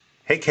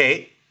Hey,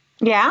 Kate,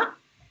 Yeah?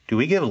 do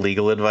we give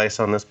legal advice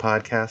on this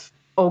podcast?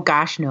 Oh,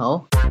 gosh,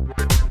 no.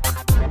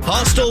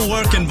 Hostile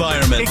work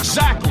environment.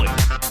 Exactly.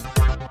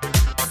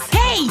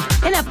 Hey,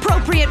 an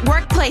appropriate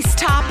workplace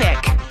topic.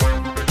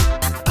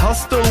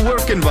 Hostile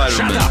work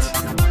environment. Shut up.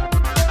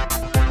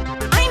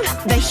 I'm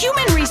the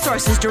Human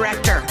Resources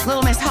Director,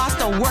 Little Miss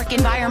Hostile Work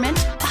Environment.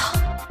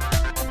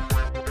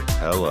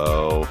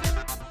 Hello.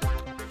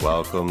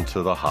 Welcome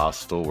to the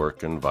Hostile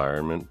Work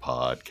Environment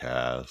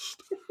podcast.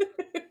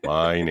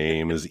 My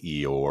name is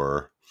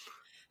Eeyore.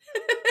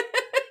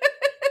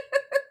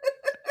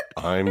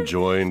 I'm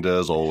joined,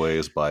 as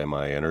always, by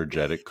my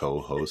energetic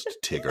co-host,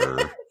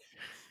 Tigger.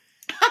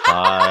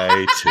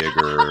 Hi,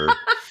 Tigger.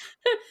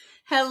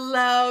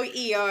 Hello,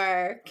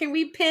 Eeyore. Can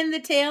we pin the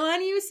tail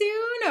on you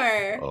soon,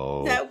 or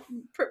Oh. does that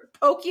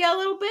poke you a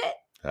little bit?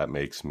 That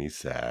makes me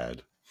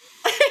sad.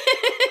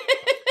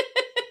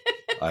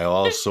 I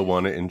also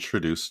want to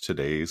introduce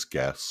today's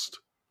guest,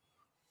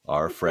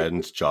 our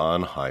friend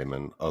John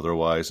Hyman,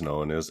 otherwise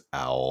known as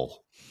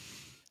Owl.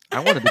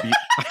 I wanted to be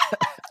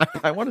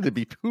I wanted to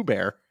be Pooh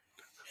Bear.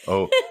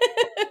 Oh,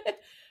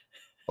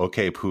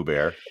 okay, Pooh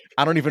Bear.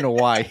 I don't even know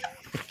why.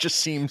 It just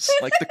seems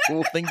like the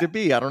cool thing to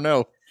be. I don't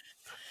know.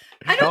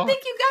 I don't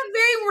think you got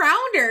very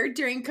rounder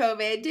during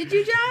COVID, did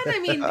you, John? I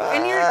mean,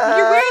 and you're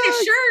wearing a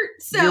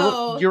shirt,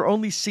 so You're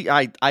only see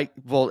I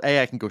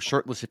can go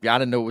shirtless if I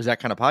didn't know it was that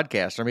kind of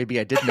podcast, or maybe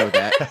I did know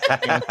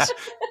that.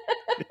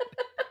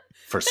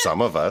 For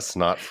some of us,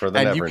 not for the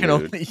and never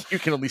you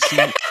can only see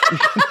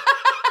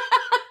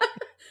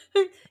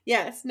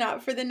yes,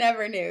 not for the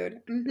never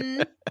nude.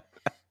 Mm-hmm.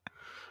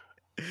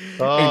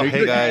 Oh, hey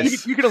you,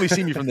 guys. You can only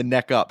see me from the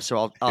neck up, so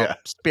I'll Yeah.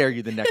 spare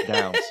you the neck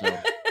down. So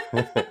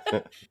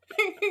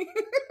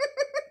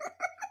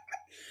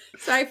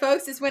Sorry,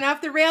 folks, this went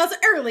off the rails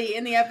early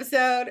in the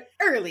episode.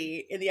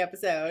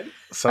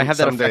 I have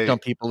that effect on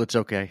people. It's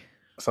okay.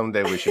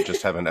 Someday we should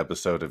just have an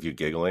episode of you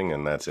giggling,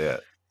 and that's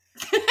it.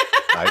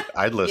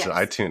 I'd listen. Yes.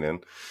 I'd tune in.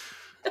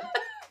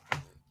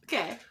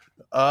 Okay.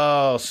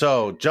 Oh,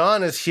 so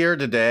John is here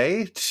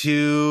today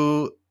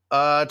to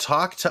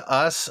talk to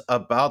us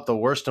about the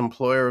Worst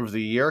Employer of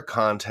the Year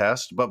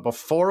contest. But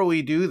before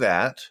we do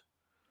that,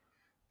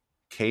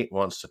 Kate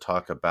wants to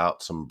talk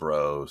about some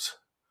bros.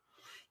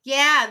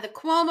 Yeah, the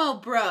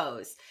Cuomo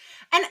bros.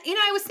 And,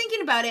 I was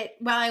thinking about it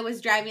while I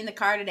was driving the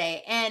car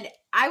today, and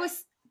I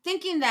was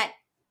thinking that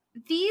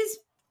these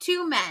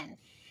two men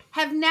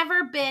have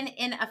never been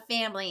in a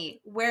family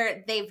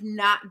where they've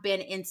not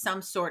been in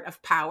some sort of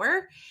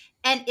power.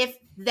 And if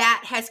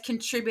that has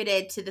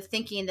contributed to the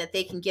thinking that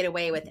they can get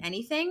away with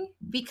anything,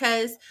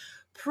 because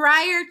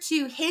prior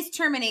to his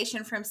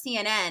termination from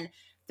CNN,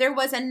 there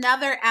was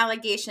another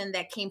allegation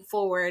that came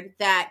forward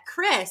that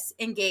Chris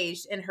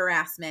engaged in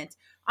harassment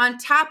on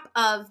top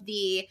of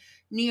the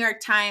New York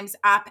Times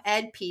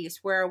op-ed piece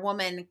where a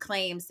woman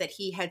claims that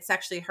he had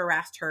sexually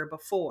harassed her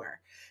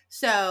before.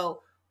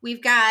 So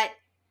we've got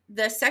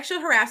the sexual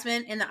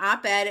harassment in the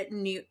op-ed at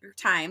New York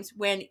Times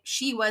when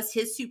she was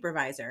his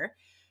supervisor.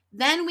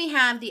 Then we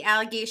have the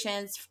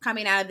allegations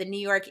coming out of the New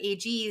York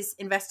AG's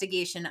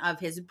investigation of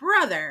his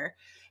brother,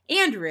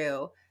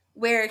 Andrew,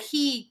 where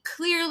he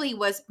clearly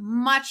was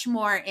much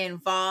more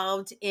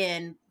involved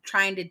in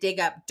trying to dig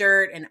up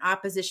dirt and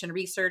opposition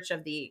research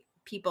of the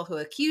people who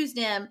accused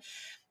him.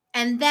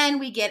 And then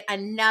we get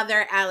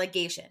another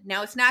allegation.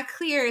 Now, it's not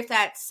clear if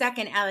that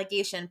second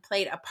allegation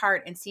played a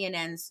part in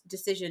CNN's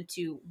decision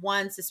to,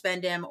 1,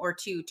 suspend him, or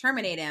 2,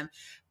 terminate him.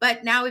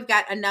 But now we've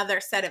got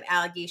another set of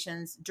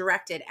allegations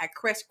directed at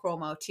Chris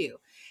Cuomo, too.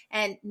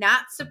 And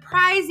not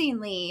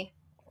surprisingly,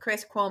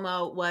 Chris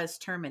Cuomo was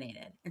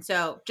terminated. And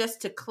so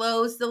just to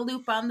close the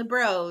loop on the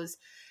bros,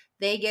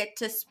 they get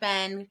to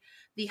spend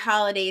the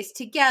holidays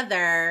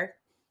together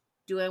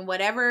doing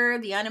whatever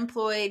the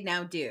unemployed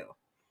now do.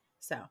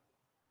 So.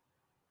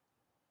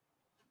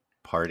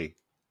 Party.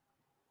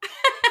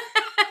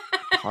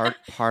 Party.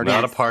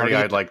 Not a party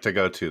I'd like to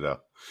go to, though.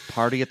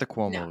 Party at the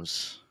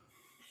Cuomos.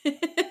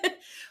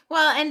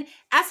 Well, and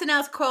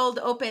SNL's cold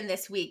open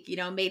this week,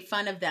 made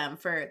fun of them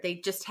for they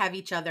just have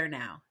each other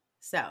now.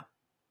 So.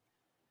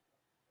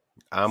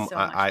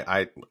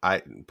 I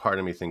part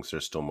of me thinks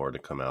there's still more to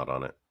come out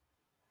on it.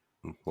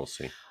 We'll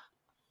see.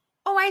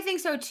 Oh, I think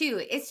so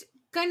too. It's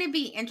going to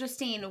be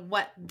interesting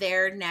what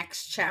their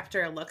next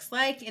chapter looks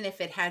like and if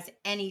it has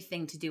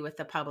anything to do with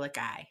the public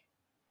eye.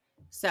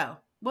 So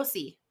we'll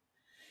see.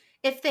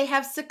 If they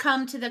have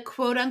succumbed to the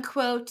quote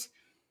unquote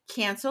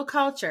cancel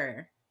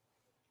culture,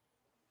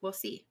 we'll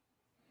see.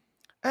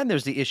 And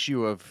there's the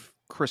issue of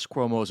Chris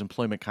Cuomo's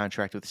employment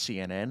contract with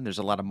CNN. There's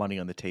a lot of money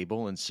on the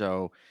table. And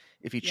so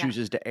if he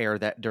chooses to air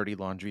that dirty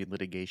laundry in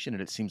litigation,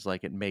 and it seems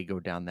like it may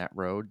go down that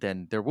road,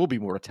 then there will be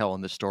more to tell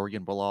in the story,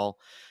 and we'll all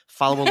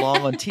follow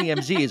along on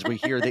TMZ as we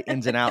hear the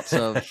ins and outs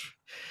of,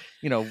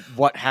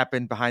 what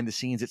happened behind the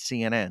scenes at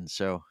CNN.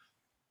 So,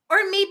 or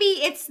maybe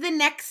it's the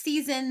next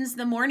season's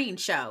The Morning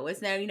Show.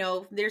 Is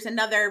now, there's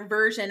another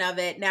version of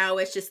it. Now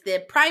it's just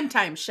the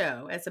primetime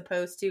show as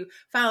opposed to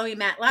following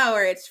Matt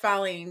Lauer. It's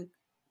following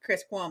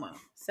Chris Cuomo.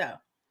 So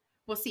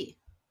we'll see.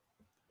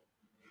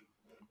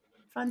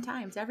 Fun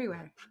times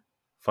everywhere.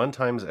 Fun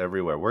times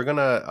everywhere. We're going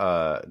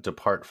to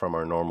depart from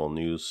our normal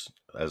news,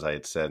 as I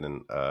had said,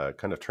 and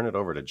kind of turn it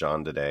over to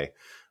John today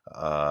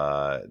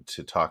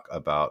to talk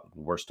about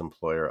Worst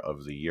Employer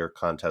of the Year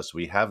contest.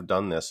 We have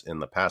done this in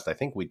the past. I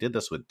think we did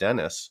this with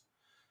Dennis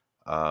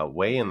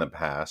way in the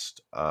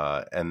past.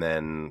 And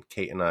then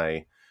Kate and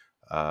I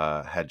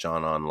had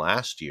John on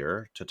last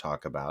year to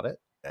talk about it.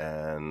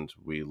 And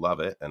we love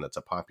it. And it's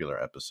a popular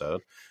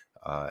episode.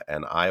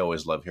 And I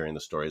always love hearing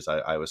the stories.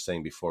 I was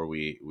saying before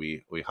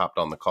we hopped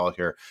on the call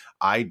here,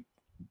 I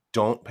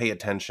don't pay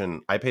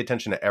attention. I pay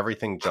attention to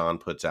everything John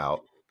puts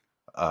out.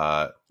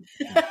 But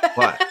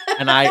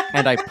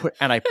I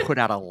put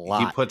out a lot.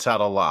 He puts out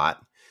a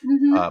lot.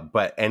 Mm-hmm.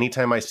 But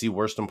anytime I see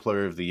Worst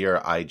Employer of the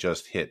Year, I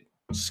just hit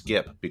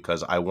skip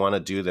because I want to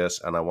do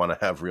this and I want to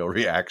have real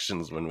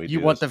reactions when we do.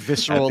 You want the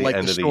visceral, like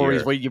the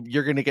stories the where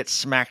you're going to get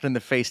smacked in the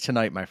face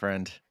tonight, my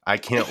friend. I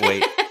can't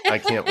wait. I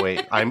can't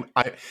wait. I'm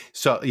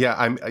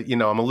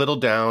a little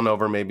down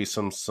over maybe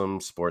some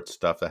sports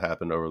stuff that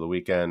happened over the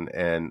weekend,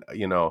 and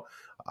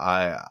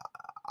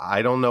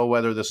I don't know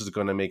whether this is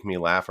going to make me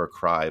laugh or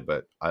cry,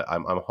 but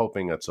I'm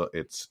hoping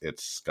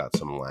it's got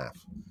some laugh.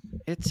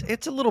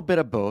 It's a little bit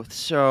of both.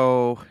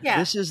 So yeah.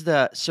 This is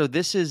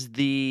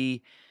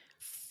the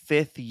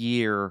 5th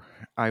year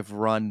I've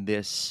run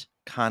this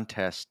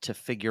contest to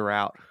figure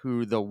out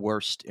who the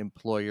worst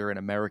employer in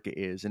America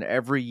is, and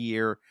every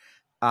year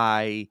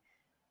I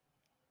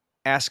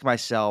ask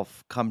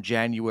myself, come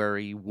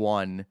January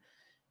 1,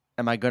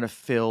 am I going to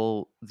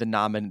fill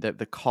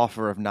the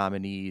coffer of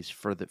nominees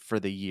for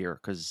the year?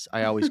 Because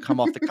I always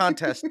come off the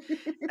contest,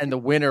 and the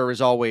winner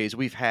is always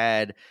we've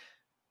had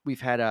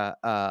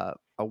a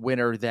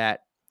winner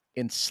that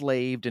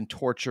enslaved and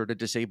tortured a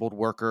disabled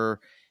worker.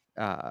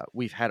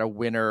 We've had a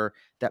winner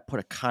that put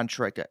a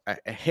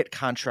hit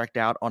contract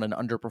out on an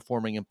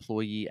underperforming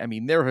employee. I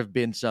mean, there have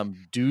been some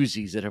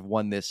doozies that have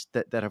won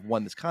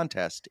this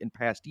contest in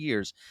past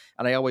years.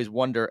 And I always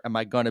wonder, am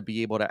I going to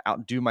be able to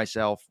outdo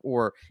myself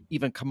or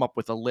even come up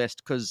with a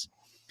list? Because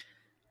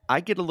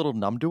I get a little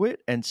numb to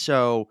it. And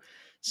so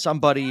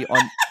somebody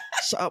posted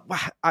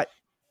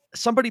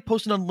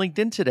on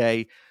LinkedIn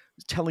today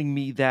telling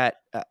me that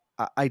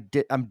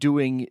I'm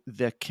doing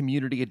the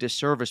community a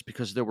disservice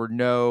because there were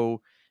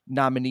no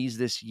nominees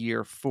this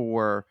year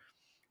for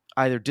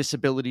either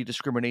disability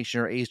discrimination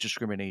or age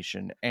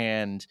discrimination,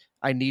 and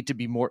I need to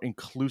be more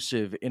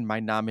inclusive in my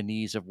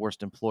nominees of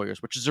worst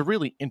employers, which is a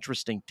really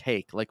interesting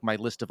take. Like, my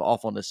list of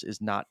awfulness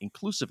is not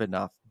inclusive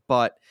enough,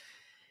 but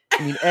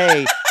I mean,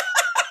 A,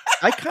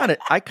 I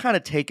kind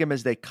of take them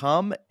as they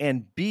come,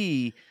 and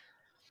B,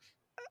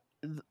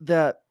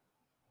 the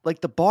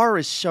bar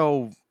is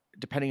so,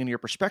 depending on your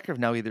perspective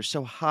now, either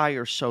so high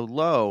or so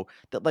low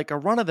that like a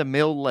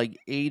run-of-the-mill like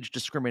age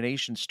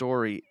discrimination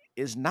story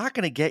is not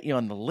going to get you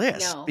on the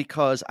list. No.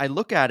 Because I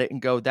look at it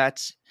and go,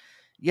 the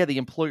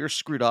employer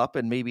screwed up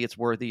and maybe it's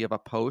worthy of a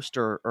post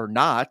or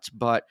not,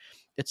 but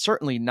it's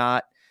certainly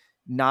not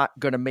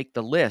going to make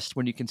the list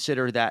when you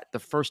consider that the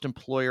first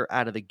employer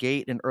out of the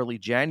gate in early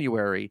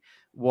January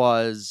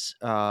was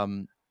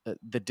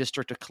the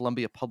District of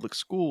Columbia Public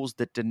Schools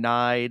that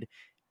denied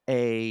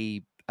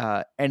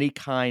any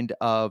kind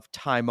of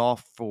time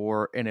off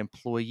for an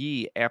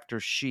employee after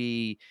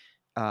she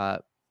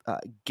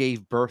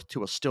gave birth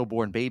to a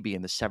stillborn baby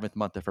in the 7th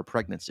month of her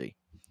pregnancy.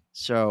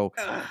 So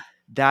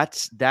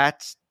that's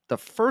the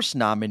first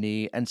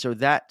nominee. And so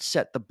that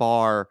set the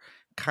bar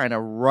kind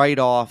of right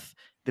off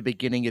the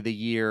beginning of the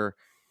year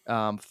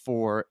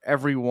for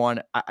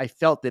everyone. I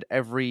felt that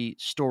every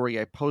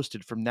story I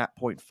posted from that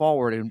point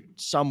forward in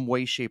some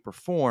way, shape, or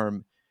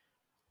form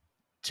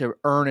to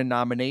earn a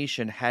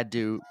nomination had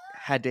to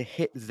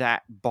hit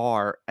that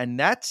bar. And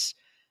that's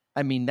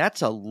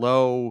a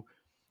low,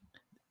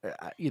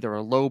 either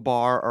a low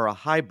bar or a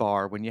high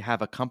bar when you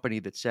have a company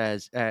that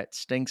says, it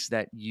stinks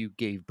that you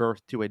gave birth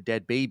to a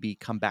dead baby,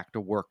 come back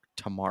to work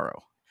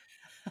tomorrow.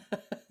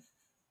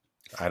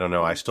 I don't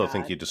know. I still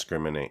think you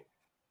discriminate.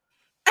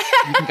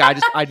 I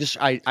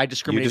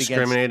discriminate. You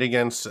discriminate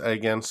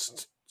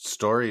against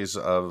stories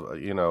of,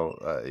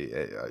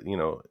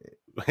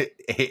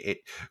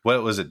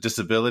 what was it?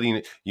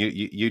 Disability.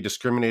 You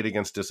discriminate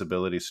against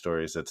disability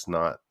stories. It's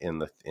not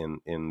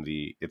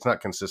it's not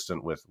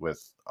consistent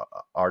with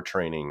our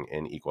training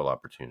in equal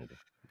opportunity.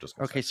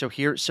 Okay. Say.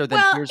 So in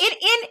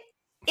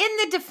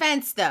the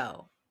defense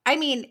though, I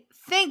mean,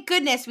 thank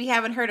goodness we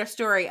haven't heard a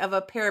story of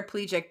a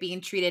paraplegic being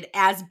treated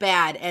as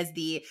bad as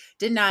the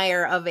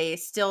denier of a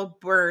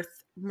stillbirth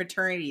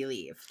maternity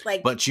leave.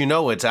 But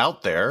it's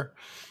out there.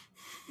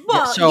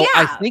 Well,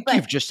 I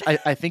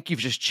think you've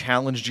just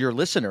challenged your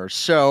listeners.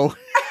 So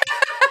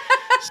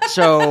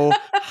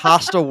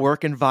hostile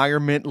work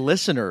environment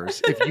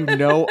listeners, if you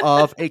know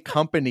of a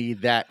company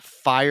that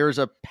fires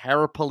a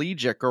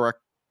paraplegic or a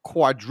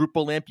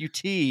quadruple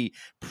amputee,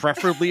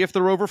 preferably if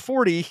they're over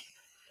 40,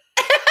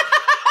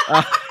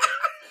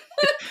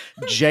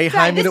 Jay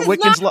Hyman at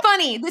Wickens Law.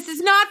 This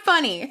is not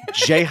funny.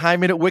 Jay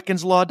Hyman at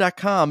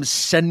WickensLaw.com.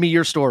 Send me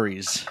your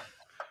stories.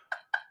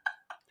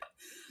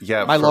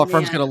 Yeah, My law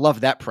firm's man. going to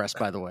love that press,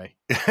 by the way.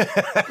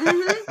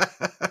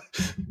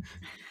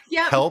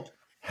 Yep.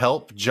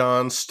 Help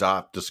John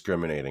stop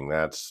discriminating.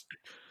 That's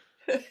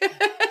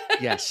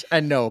Yes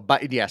and no,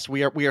 but yes,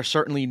 we are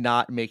certainly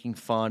not making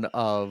fun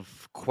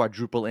of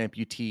quadruple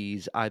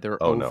amputees either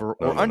Oh, no. over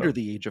No, or no, under no.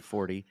 the age of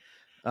 40.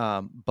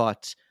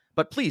 But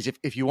please,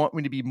 if you want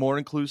me to be more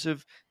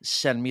inclusive,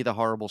 send me the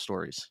horrible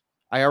stories.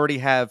 I already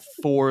have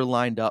 4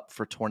 lined up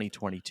for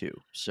 2022,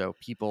 so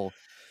people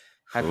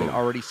have been Ooh.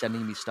 already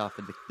sending me stuff,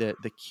 and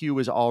the queue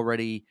is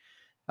already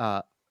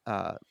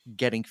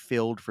getting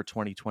filled for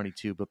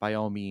 2022. But by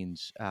all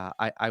means,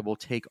 I will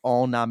take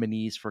all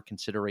nominees for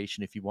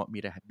consideration if you want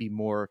me to be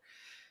more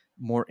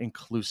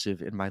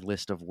inclusive in my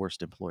list of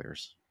worst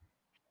employers.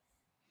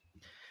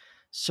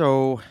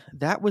 So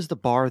that was the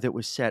bar that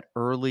was set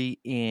early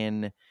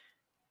in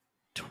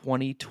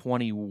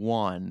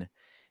 2021,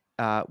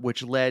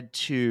 which led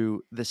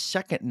to the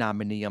second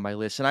nominee on my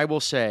list. And I will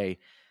say,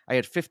 I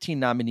had 15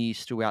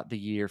 nominees throughout the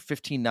year.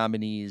 15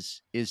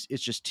 nominees is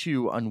just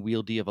too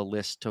unwieldy of a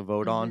list to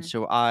vote on.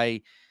 So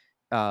I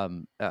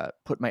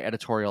put my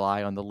editorial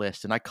eye on the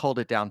list, and I culled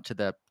it down to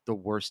the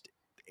worst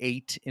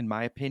 8, in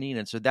my opinion.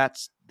 And so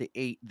that's the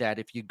 8 that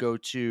if you go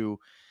to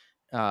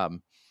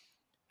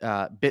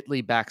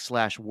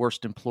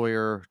bit.ly/worst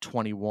employer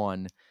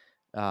 21,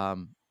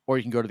 or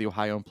you can go to the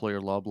Ohio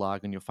Employer Law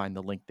blog and you'll find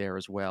the link there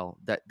as well.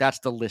 That's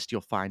the list you'll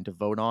find to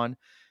vote on.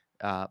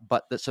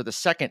 So the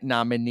second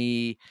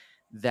nominee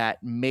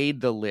that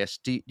made the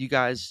list, do you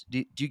guys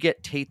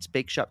get Tate's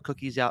Bake Shop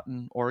cookies out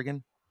in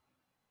Oregon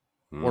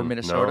or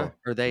Minnesota?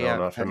 No. Are they No,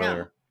 not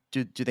familiar.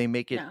 do they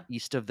make it No.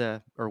 east of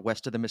or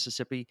west of the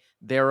Mississippi?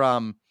 They're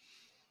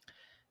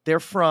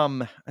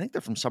from, I think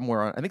they're from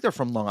somewhere. I think they're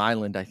from Long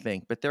Island, I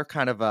think, but they're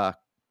kind of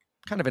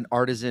an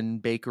artisan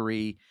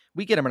bakery.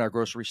 We get them in our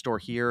grocery store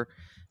here.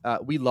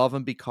 We love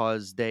them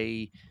because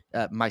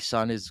my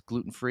son is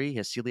gluten-free,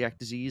 has celiac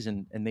disease,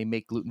 and they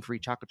make gluten-free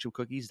chocolate chip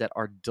cookies that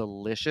are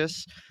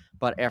delicious.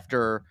 But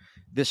after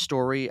this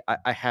story,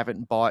 I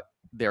haven't bought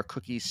their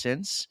cookies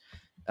since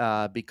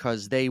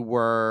because they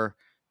were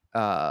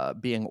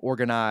being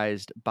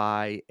organized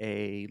by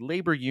a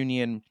labor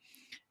union,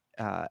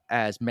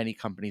 as many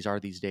companies are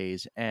these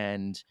days,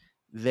 and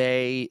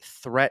they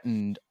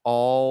threatened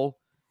all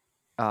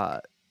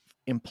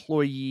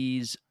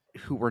employees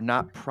who were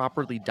not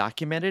properly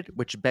documented,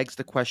 which begs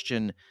the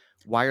question,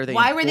 why are they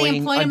Why were they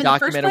employing them in the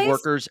first undocumented place?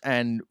 workers,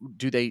 and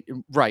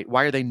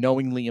why are they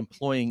knowingly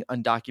employing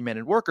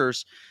undocumented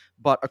workers?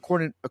 But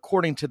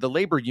according to the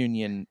labor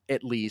union,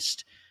 at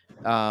least,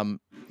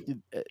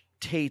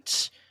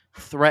 Tate's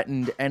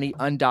threatened any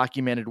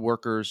undocumented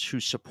workers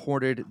who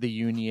supported the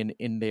union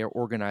in their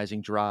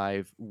organizing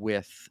drive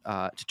with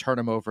to turn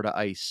them over to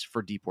ICE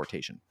for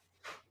deportation.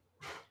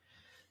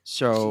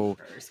 So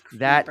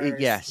that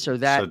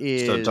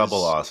is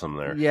double awesome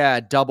there. Yeah,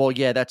 double.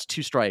 Yeah, that's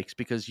 2 strikes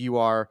because you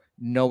are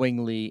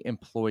knowingly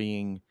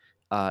employing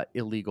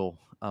illegal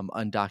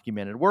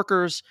undocumented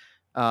workers.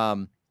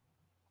 I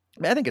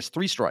think it's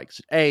 3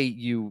 strikes. A,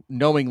 you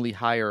knowingly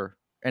hire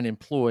and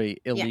employ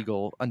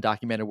illegal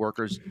undocumented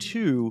workers.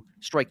 2,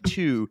 strike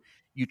 2,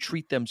 you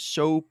treat them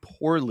so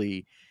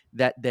poorly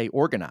that they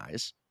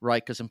organize,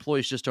 right? Because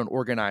employees just don't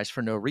organize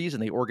for no reason.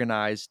 They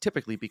organize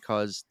typically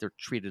because they're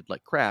treated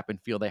like crap and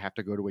feel they have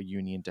to go to a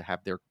union to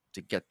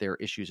get their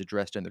issues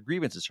addressed and their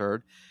grievances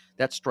heard.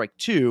 That's strike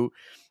 2.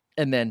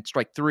 And then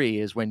strike 3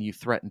 is when you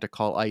threaten to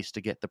call ICE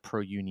to get the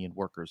pro-union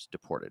workers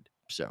deported.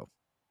 So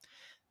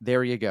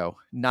there you go.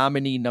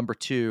 Nominee number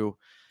 2,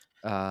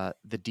 the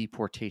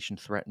deportation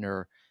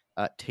threatener,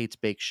 Tate's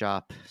Bake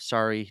Shop.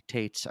 Sorry,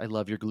 Tate's, I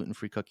love your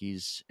gluten-free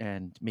cookies,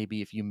 and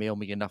maybe if you mail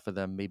me enough of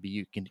them, maybe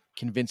you can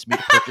convince me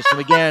to purchase them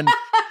again.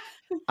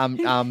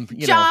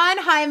 John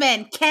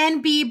Hyman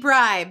can be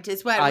bribed,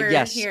 is what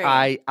we're hearing.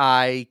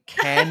 I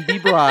can be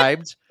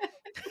bribed.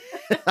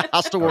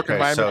 Hostile Work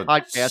Environment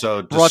Podcast.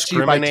 So brought to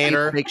you by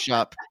Tate's Bake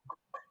Shop.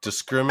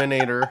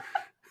 Discriminator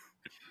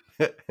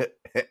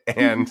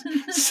and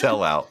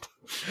sellout.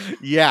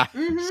 Yeah.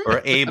 Or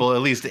at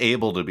least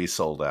able to be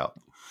sold out.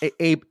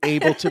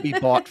 Able to be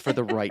bought for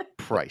the right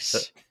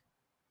price.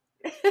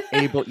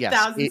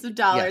 Thousands of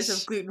dollars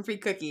of gluten-free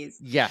cookies.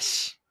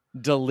 Yes.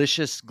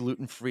 Delicious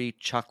gluten-free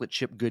chocolate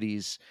chip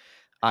goodies.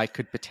 I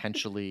could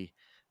potentially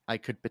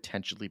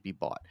be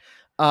bought.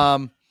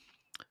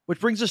 Which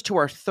brings us to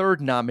our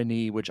third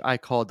nominee, which I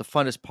called the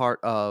funnest part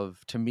of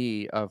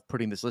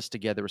putting this list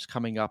together, is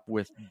coming up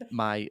with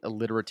my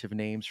alliterative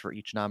names for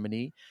each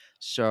nominee.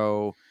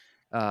 So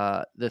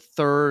the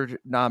third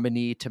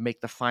nominee to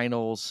make the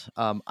finals,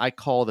 I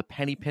call the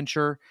penny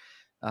pincher.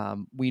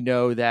 We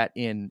know that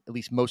in at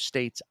least most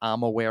states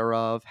I'm aware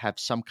of have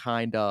some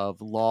kind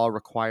of law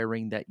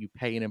requiring that you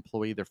pay an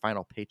employee their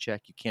final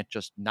paycheck. You can't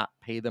just not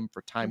pay them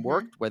for time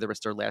worked, whether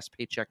it's their last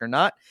paycheck or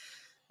not.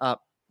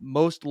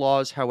 Most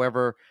laws,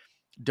 however,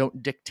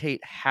 don't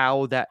dictate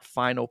how that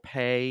final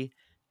pay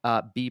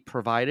be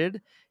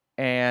provided.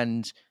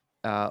 And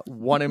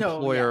one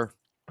employer,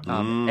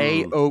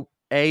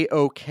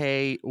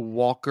 AOK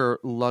Walker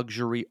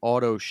Luxury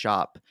Auto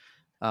Shop,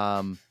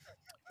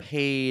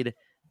 paid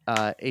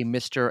a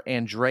Mr.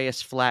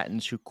 Andreas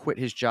Flattens, who quit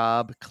his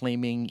job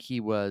claiming he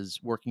was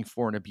working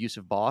for an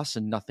abusive boss,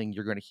 and nothing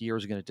you're going to hear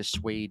is going to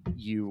dissuade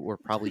you or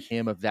probably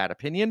him of that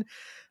opinion.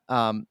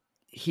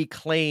 He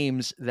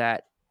claims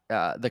that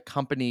the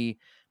company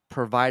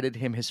provided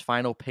him his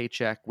final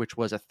paycheck, which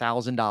was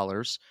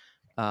 $1,000,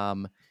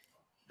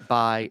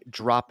 by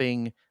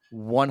dropping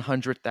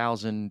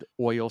 100,000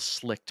 oil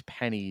slicked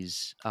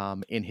pennies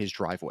in his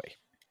driveway.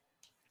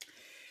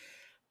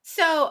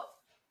 So,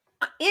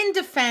 in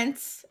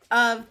defense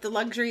of the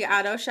luxury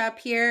auto shop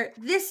here,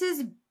 this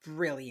is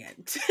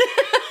brilliant.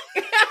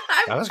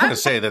 I was going to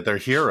say that they're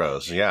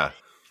heroes. Yeah.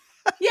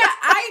 Yeah,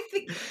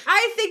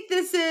 I think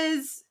this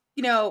is,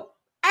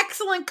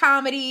 excellent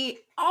comedy,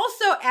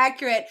 also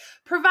accurate,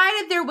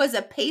 provided there was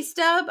a pay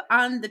stub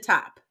on the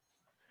top.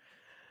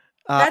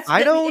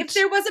 If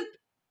there was a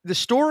The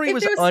story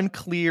was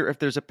unclear if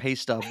there's a pay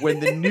stub.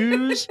 When the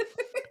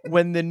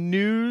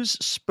news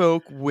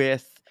spoke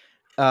with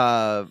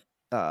Miles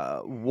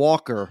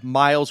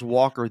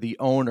Walker, the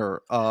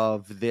owner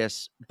of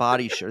this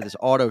body shop, this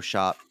auto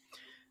shop,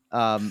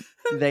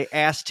 they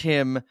asked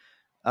him,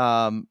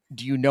 do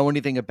you know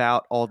anything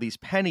about all these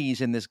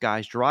pennies in this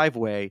guy's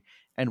driveway?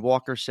 And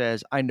Walker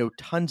says, I know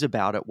tons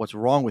about it. What's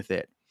wrong with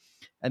it?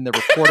 And the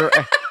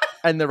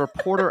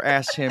reporter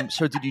asked him,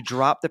 so did you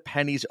drop the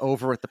pennies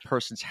over at the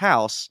person's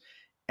house?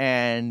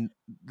 And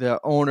the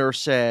owner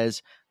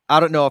says,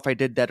 I don't know if I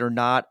did that or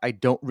not. I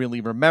don't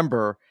really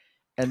remember.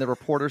 And the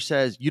reporter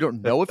says, you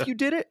don't know if you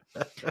did it?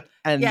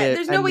 And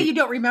there's no way you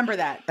don't remember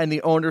that. And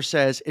the owner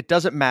says, it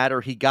doesn't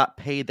matter. He got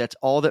paid. That's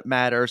all that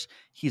matters.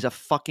 He's a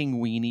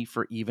fucking weenie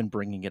for even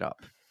bringing it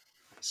up.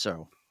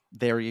 So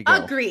there you go.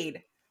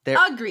 Agreed.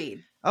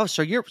 Agreed. Oh,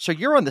 so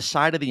you're on the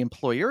side of the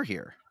employer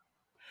here.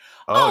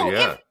 Oh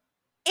yeah.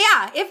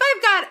 If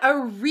I've got a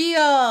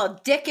real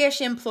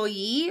dickish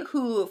employee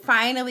who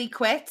finally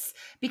quits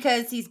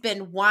because he's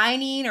been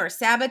whining or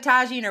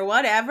sabotaging or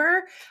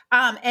whatever,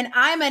 and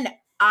I'm a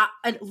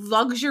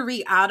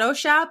luxury auto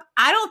shop,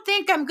 I don't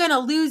think I'm going to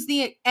lose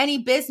any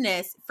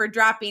business for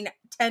dropping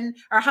 10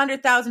 or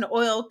 100,000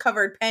 oil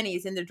covered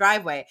pennies in the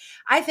driveway.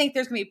 I think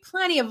there's going to be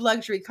plenty of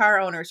luxury car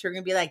owners who are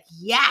going to be like,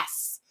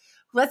 yes,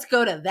 let's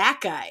go to that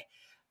guy.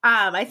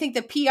 I think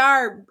the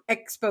PR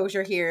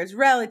exposure here is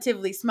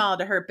relatively small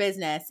to her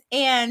business.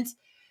 And,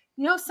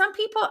 some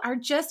people are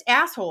just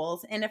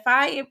assholes. And if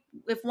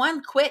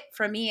one quit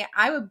from me,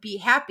 I would be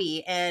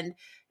happy. And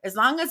as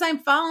long as I'm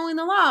following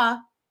the law,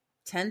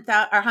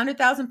 10,000 or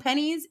 100,000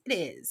 pennies, it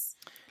is.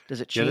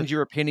 Does it change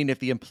your opinion if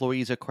the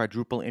employee is a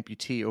quadruple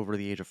amputee over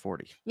the age of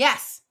 40?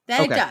 Yes,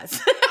 then it does.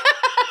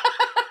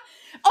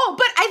 Oh,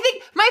 but I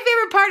think my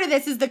favorite part of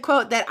this is the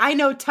quote that I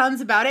know tons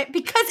about it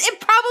because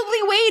it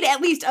probably weighed at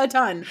least a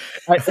ton.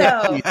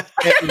 So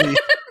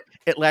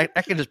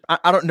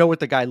I don't know what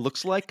the guy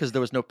looks like because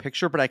there was no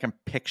picture, but I can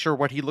picture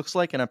what he looks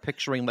like, and I'm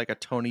picturing like a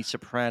Tony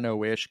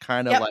Soprano-ish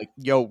kind of like,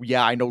 yo,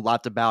 yeah, I know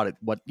lots about it.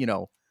 What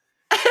like,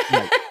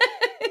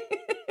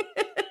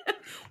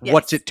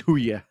 what's it to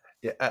you?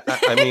 Yeah,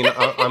 I mean,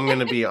 I'm going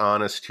to be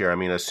honest here. I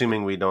mean,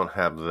 assuming we don't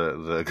have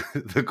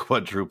the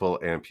quadruple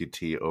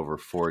amputee over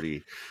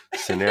 40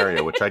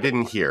 scenario, which I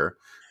didn't hear,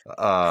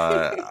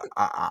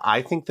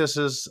 I think this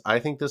is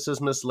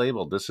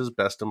mislabeled. This is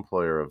best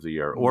employer of the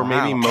year, or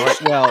maybe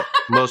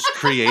most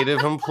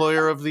creative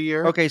employer of the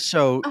year. Okay,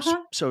 so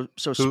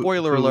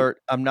spoiler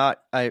alert. I'm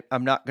not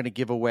going to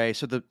give away.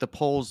 So the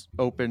polls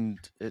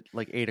opened at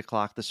like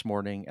 8:00 this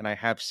morning, and I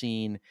have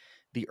seen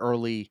the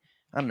early,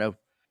 I don't know,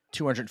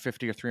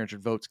 250 or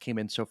 300 votes came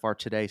in so far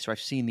today. So I've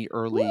seen the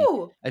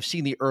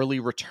early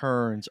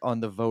returns on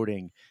the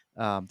voting.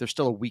 There's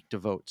still a week to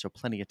vote, so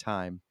plenty of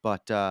time.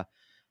 But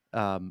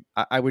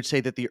I would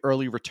say that the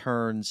early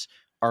returns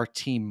are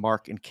Team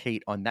Mark and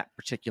Kate on that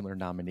particular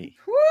nominee.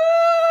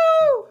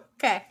 Woo!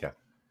 Okay. Yeah.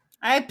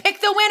 I pick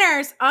the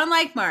winners,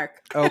 unlike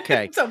Mark.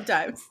 Okay.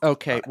 Sometimes.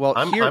 Okay. Well,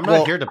 I'm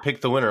not here to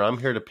pick the winner. I'm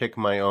here to pick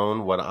my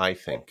own, what I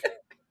think.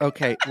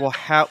 Okay. Well,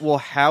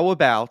 how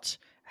about...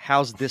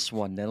 How's this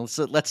one then?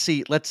 Let's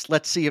see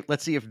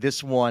if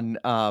this one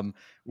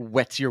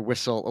wets your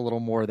whistle a little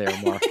more there,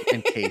 Mark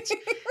and Kate.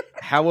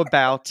 How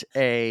about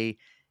a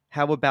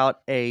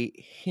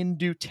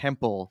Hindu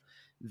temple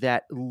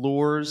that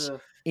lures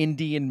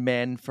Indian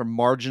men from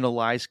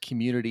marginalized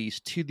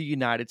communities to the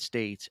United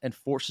States and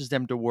forces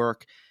them to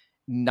work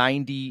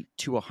 90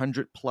 to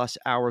 100 plus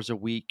hours a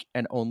week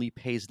and only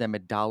pays them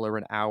 $1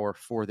 an hour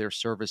for their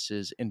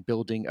services in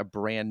building a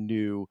brand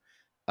new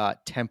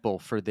temple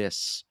for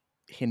this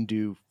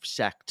Hindu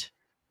sect?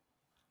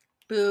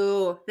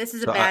 Boo. This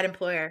is a bad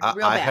employer.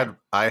 Real bad.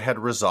 I had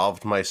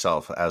resolved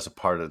myself as a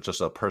part of just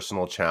a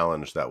personal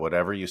challenge that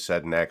whatever you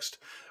said next,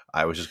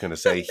 I was just going to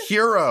say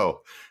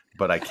hero,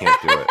 but I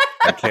can't do it.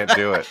 I can't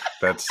do it.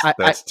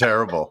 That's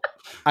terrible.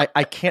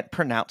 I can't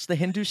pronounce the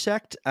Hindu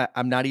sect.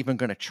 I'm not even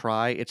going to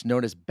try. It's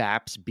known as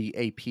BAPS,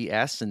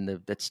 BAPS,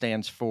 and that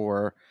stands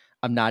for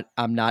I'm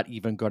not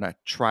even going to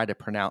try to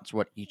pronounce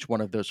what each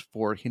one of those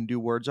 4 Hindu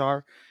words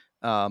are.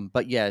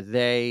 But yeah,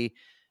 they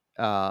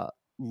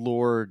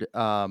lured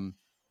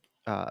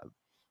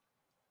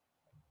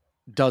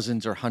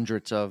dozens or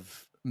hundreds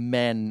of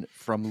men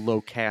from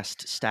low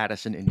caste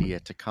status in India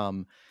to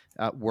come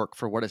work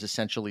for what is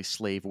essentially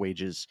slave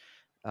wages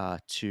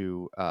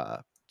to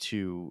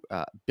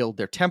build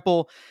their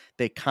temple.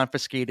 They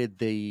confiscated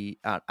the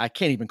I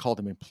can't even call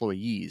them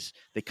employees.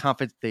 They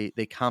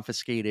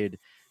confiscated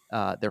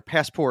their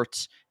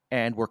passports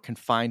and were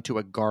confined to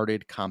a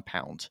guarded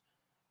compound.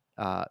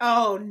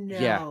 Oh no!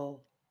 Yeah.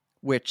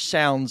 Which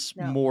sounds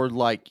No. more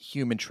like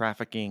human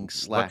trafficking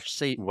 / what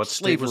state was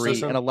slavery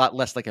this in? and a lot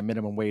less like a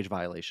minimum wage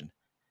violation.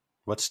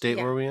 What state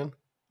Yeah. were we in?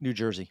 New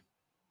Jersey.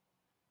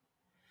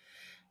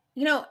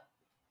 You know,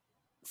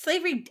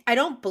 slavery, I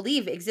don't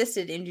believe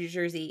existed in New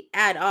Jersey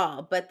at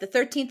all, but the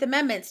 13th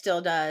Amendment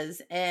still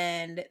does.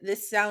 And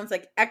this sounds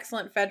like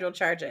excellent federal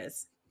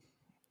charges.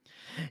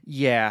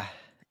 Yeah.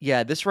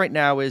 Yeah. This right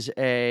now is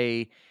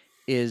a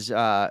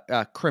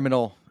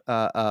criminal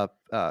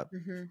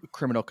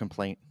criminal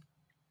complaint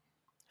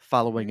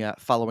following an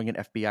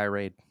FBI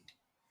raid.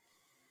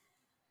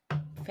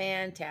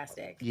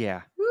 Fantastic.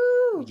 Yeah.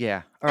 Woo!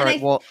 Yeah. All And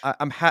right. Well,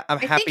 I'm I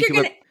think happy you're to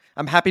gonna.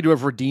 I'm happy to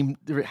have redeemed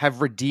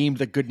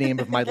the good name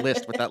of my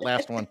list with that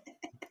last one.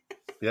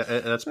 Yeah,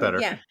 that's better.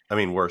 Yeah. I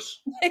mean,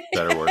 worse.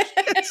 Better, worse.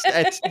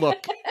 It's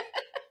look.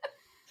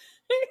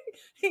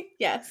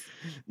 Yes.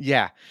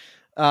 Yeah.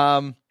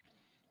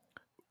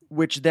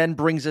 Which then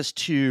brings us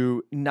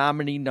to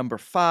nominee number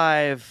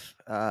 5,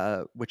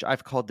 which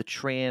I've called the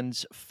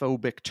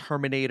transphobic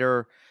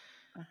Terminator.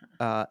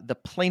 The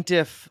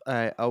plaintiff,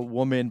 a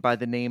woman by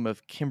the name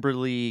of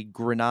Kimberly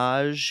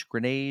Grenage,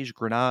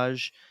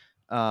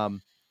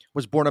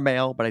 was born a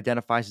male but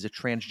identifies as a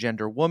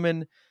transgender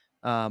woman,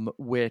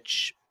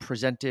 which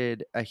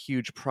presented a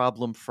huge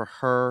problem for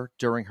her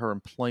during her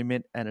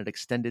employment at an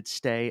extended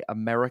stay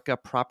America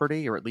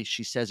property, or at least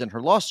she says in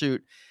her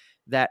lawsuit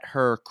that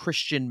her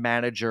Christian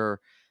manager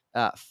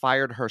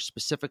fired her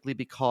specifically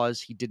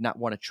because he did not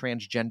want a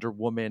transgender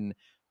woman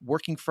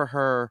working for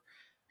her.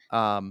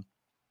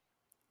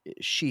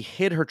 She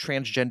hid her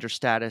transgender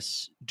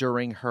status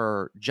during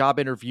her job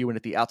interview and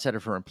at the outset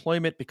of her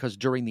employment because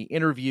during the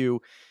interview,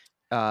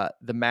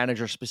 the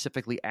manager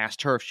specifically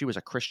asked her if she was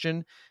a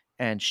Christian,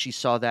 and she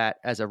saw that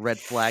as a red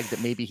flag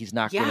that maybe he's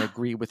not going to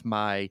agree with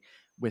my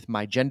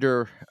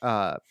gender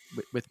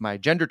with my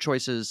gender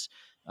choices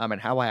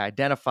and how I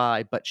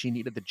identify. But she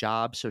needed the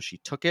job, so she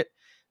took it.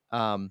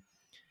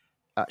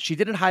 She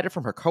didn't hide it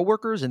from her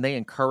coworkers, and they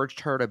encouraged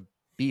her to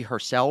be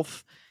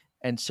herself.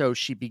 And so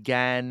she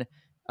began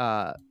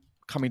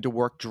coming to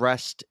work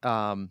dressed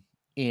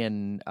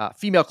in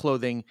female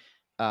clothing,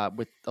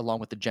 along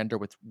with the gender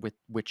with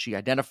which she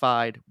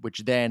identified, which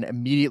then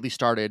immediately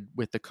started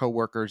with the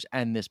coworkers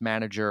and this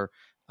manager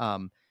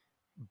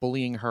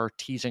bullying her,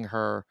 teasing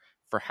her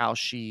for how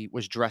she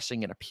was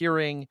dressing and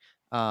appearing.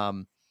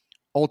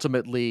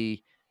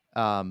 Ultimately,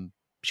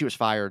 she was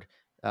fired.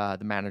 The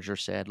manager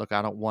said, "Look,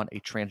 I don't want a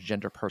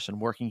transgender person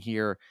working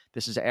here."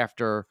 This is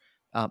after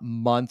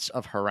months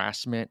of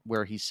harassment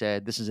where he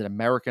said, "This is an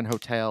American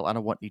hotel. I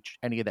don't want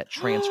any of that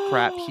trans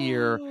crap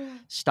here.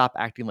 Stop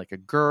acting like a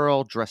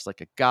girl, dress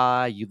like a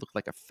guy. You look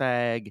like a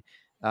fag.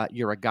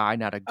 You're a guy,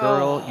 not a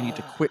girl. You need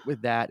to quit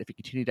with that. If you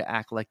continue to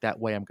act like that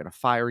way, I'm going to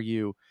fire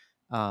you."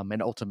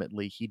 And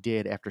ultimately he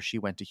did after she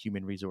went to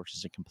Human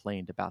Resources and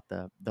complained about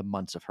the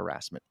months of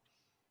harassment.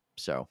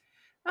 So.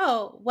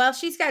 Oh, well,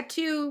 she's got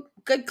 2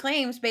 good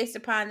claims based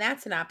upon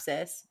that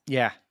synopsis.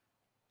 Yeah.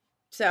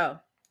 So.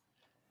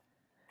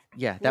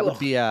 Yeah, that would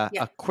be a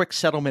quick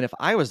settlement if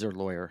I was their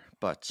lawyer,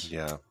 but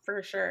yeah,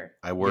 for sure.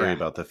 I worry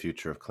about the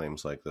future of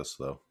claims like this,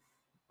 though.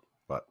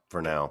 But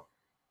for now,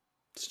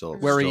 still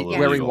worry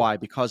illegal. why?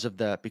 Because of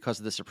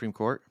the Supreme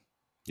Court.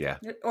 Yeah,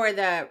 or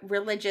the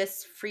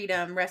Religious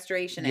Freedom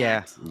Restoration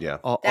Act. Yeah,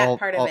 that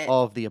part of it.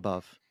 All of the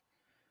above.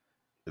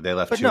 They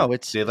left.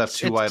 They left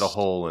too wide a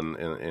hole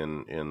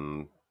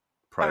in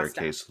prior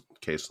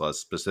case laws,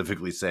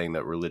 specifically saying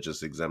that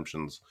religious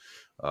exemptions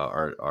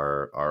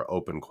are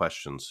open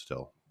questions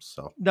still.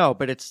 So no,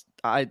 but it's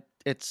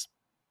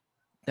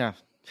yeah.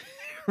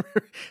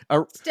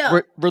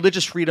 Still,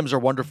 religious freedoms are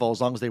wonderful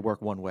as long as they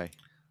work one way.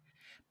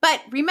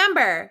 But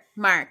remember,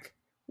 Mark,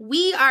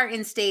 we are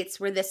in states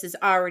where this is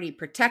already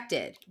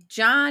protected.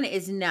 John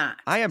is not.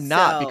 I am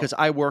not, because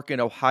I work in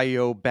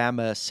Ohio,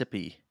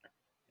 Mississippi,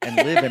 and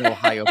live in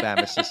Ohio,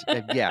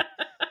 Mississippi. Yeah.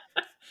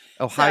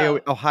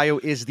 Ohio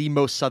is the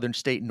most southern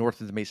state north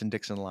of the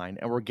Mason-Dixon line,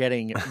 and we're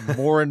getting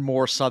more and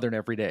more southern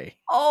every day.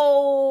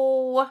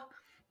 Oh,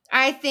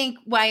 I think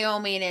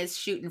Wyoming is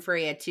shooting for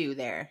you too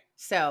there.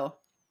 So,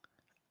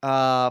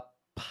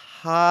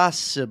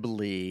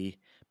 possibly,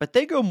 but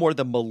they go more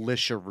the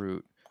militia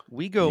route.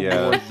 We go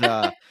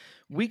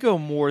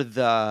more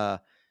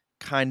the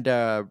kind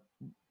of.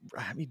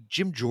 I mean,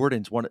 Jim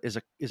Jordan's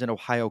is an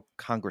Ohio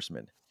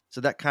congressman, so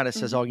that kind of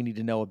says all you need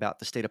to know about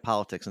the state of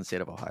politics in the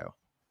state of Ohio.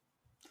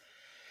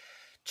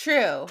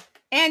 True.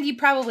 And you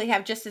probably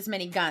have just as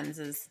many guns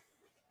as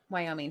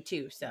Wyoming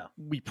too, so.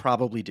 We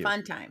probably do.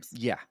 Fun times.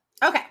 Yeah.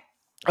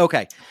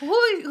 Okay.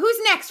 Who's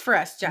next for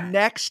us, John?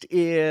 Next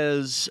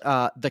is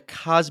the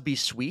Cosby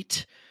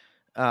Suite.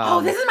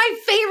 This is my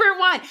favorite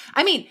one.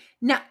 I mean,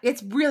 No,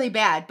 it's really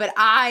bad, but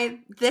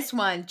this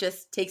one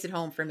just takes it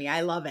home for me.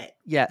 I love it.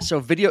 Yeah. So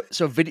video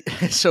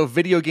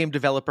game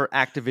developer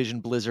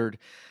Activision Blizzard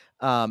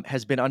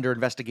has been under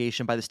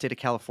investigation by the state of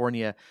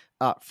California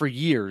for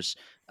years,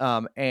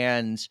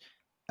 and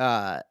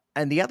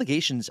the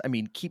allegations, I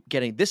mean, keep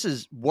getting. This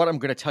is what I'm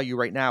going to tell you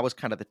right now is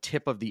kind of the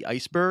tip of the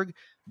iceberg,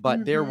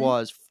 but there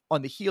was,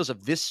 on the heels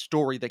of this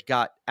story that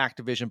got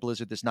Activision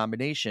Blizzard this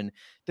nomination,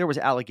 there was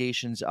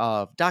allegations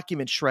of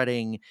document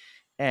shredding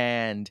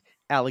and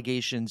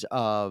allegations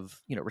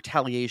of,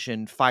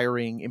 retaliation,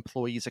 firing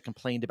employees that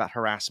complained about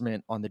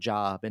harassment on the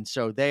job. And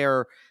so they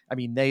are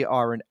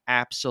an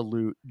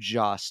absolute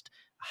just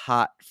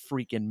hot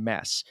freaking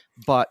mess.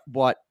 But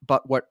what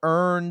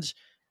earned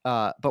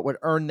them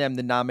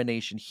the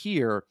nomination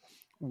here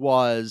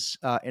was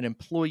an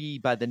employee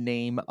by the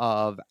name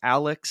of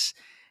Alex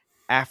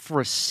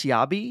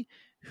Afrasiabi,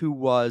 who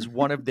was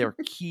one of their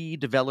key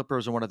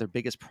developers on one of their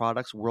biggest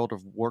products, World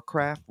of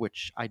Warcraft,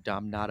 which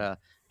I'm not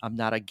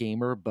a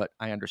gamer, but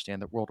I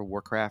understand that World of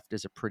Warcraft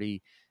is a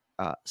pretty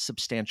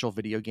substantial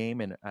video game,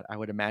 and I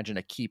would imagine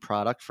a key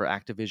product for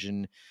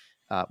Activision.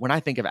 When I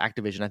think of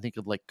Activision, I think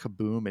of like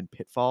Kaboom and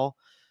Pitfall,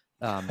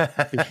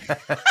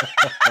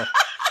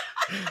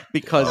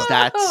 because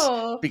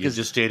you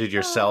just dated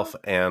yourself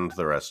and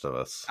the rest of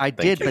us. I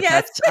did, but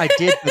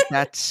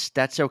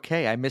that's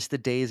okay. I miss the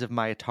days of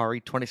my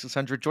Atari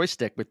 2600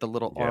 joystick with the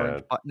little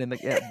orange button in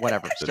the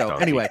whatever. So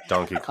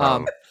Donkey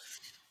Kong.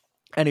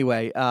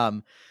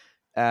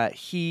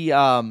 He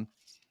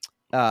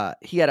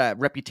had a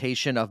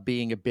reputation of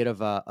being a bit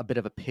of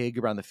a pig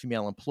around the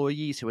female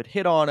employees who would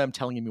hit on him,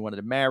 telling him he wanted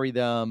to marry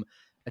them,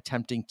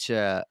 attempting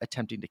to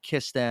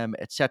kiss them,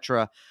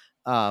 etc.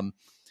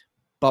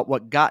 But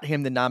what got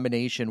him the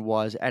nomination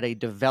was at a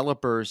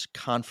developers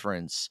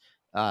conference.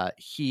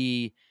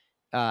 He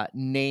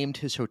named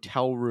his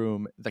hotel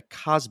room the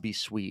Cosby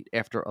Suite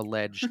after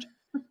alleged,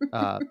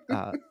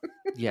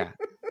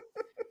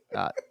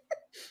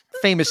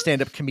 famous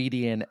stand-up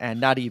comedian, and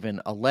not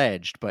even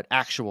alleged, but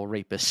actual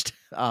rapist,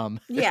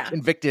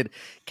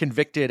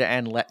 convicted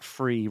and let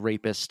free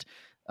rapist,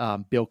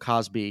 Bill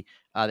Cosby.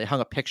 They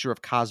hung a picture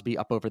of Cosby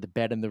up over the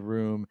bed in the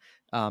room,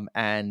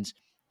 and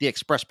the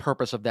express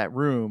purpose of that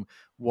room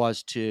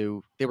was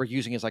they were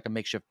using it as like a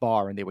makeshift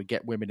bar, and they would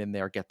get women in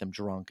there, get them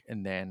drunk,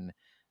 and then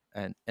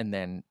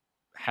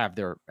have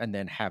their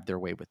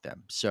way with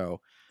them.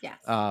 So,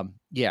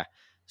 yes.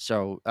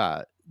 So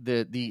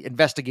the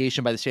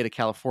investigation by the state of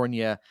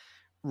California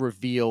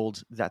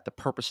revealed that the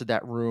purpose of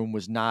that room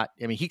was not,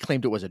 he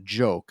claimed it was a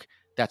joke.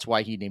 That's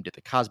why he named it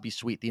the Cosby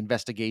Suite. The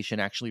investigation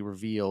actually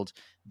revealed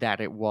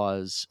that it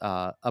was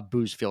a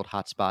booze-filled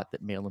hotspot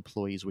that male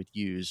employees would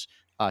use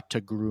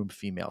to groom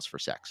females for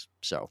sex.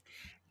 So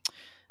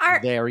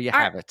there you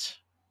have it.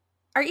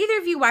 Are either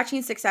of you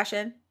watching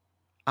Succession?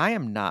 I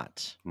am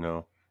not.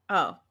 No.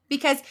 Oh,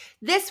 because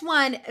this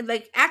one,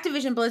 like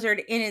Activision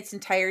Blizzard in its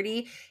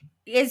entirety,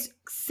 is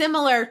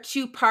similar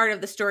to part of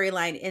the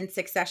storyline in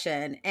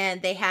Succession.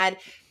 And they had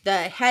the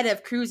head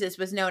of cruises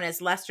was known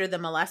as Lester the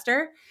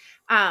Molester.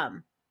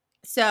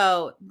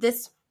 So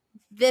this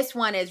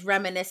one is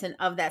reminiscent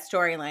of that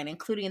storyline,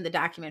 including the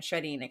document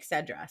shredding,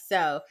 etc.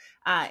 So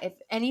if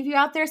any of you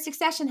out there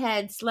Succession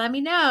heads, let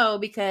me know,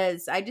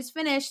 because I just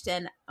finished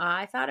and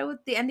I thought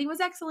the ending was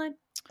excellent.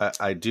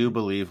 I do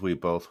believe we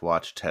both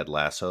watched Ted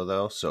Lasso,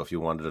 though. So if you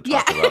wanted to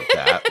talk about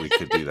that, we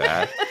could do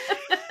that.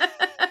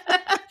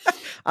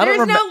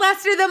 There's no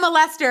Lester the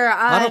Molester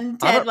on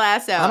Ted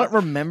Lasso. I don't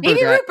remember.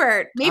 Maybe that.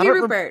 Rupert. Maybe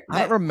Rupert. I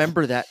don't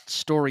remember that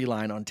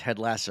storyline on Ted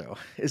Lasso.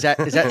 Is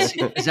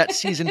that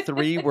season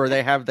 3 where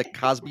they have the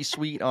Cosby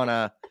Suite on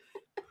a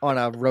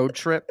road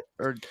trip?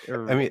 Or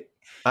I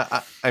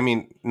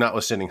mean,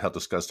 notwithstanding how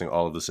disgusting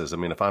all of this is,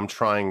 if I'm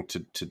trying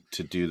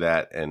to do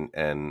that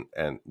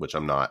and which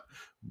I'm not,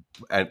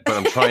 but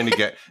I'm trying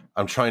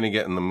to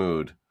get in the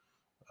mood.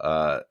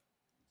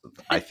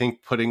 I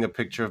think putting a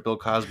picture of Bill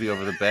Cosby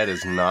over the bed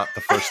is not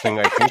the first thing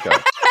I think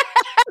of.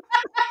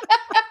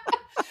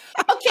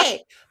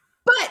 Okay,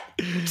 but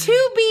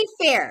to be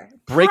fair,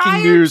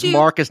 breaking news: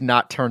 Mark is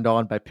not turned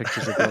on by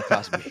pictures of Bill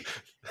Cosby.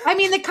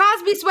 The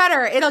Cosby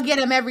sweater, it'll get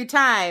him every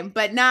time,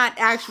 but not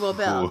actual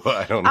Bill. Ooh,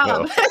 I don't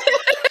know.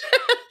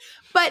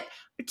 But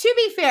to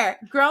be fair,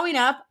 growing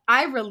up,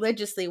 I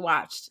religiously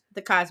watched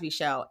The Cosby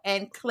Show,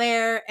 and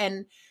Claire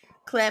and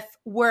Cliff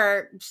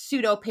were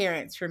pseudo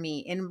parents for me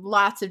in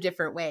lots of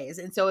different ways.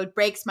 And so it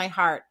breaks my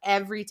heart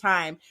every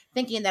time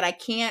thinking that I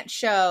can't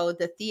show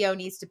the Theo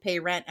needs to pay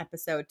rent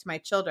episode to my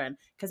children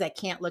because I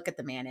can't look at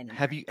the man anymore.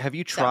 Have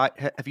you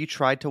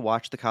tried to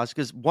watch the Cosby?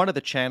 Because one of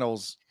the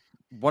channels,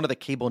 one of the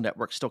cable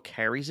networks still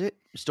carries it,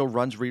 still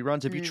runs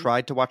reruns. Have you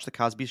tried to watch the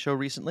Cosby Show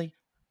recently?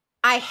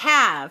 I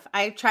have.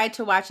 I tried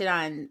to watch it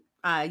on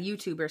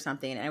YouTube or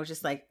something, and I was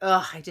just like,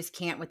 ugh, I just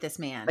can't with this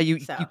man. You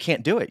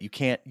can't do it.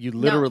 You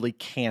literally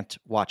can't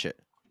watch it.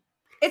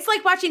 It's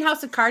like watching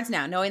House of Cards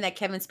now, knowing that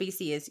Kevin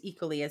Spacey is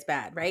equally as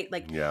bad, right?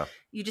 Like,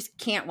 you just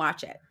can't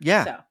watch it.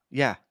 Yeah. So.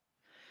 Yeah.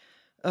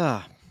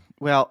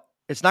 Well,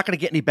 it's not going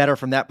to get any better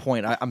from that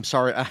point. I'm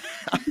sorry.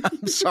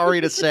 I'm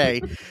sorry to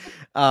say.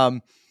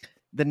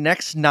 The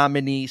next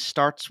nominee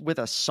starts with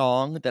a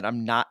song that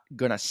I'm not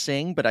gonna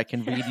sing, but I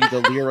can read you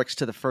the lyrics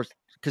to the first.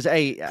 Because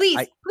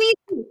please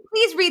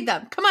read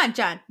them. Come on,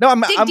 John. No,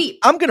 Dig deep.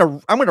 I'm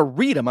gonna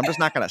read them. I'm just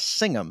not gonna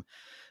sing them.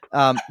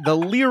 The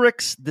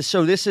lyrics.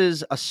 So this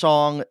is a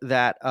song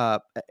that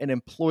an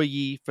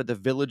employee for the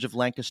Village of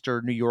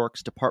Lancaster, New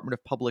York's Department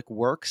of Public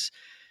Works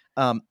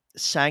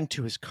sang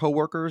to his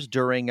coworkers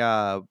during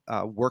a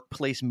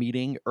workplace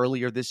meeting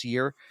earlier this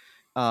year,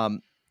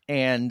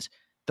 and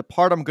the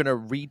part I'm going to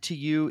read to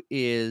you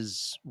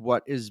is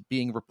what is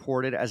being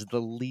reported as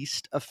the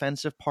least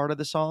offensive part of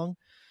the song.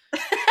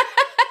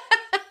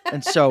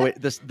 And so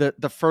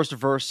the first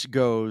verse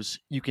goes,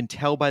 "You can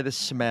tell by the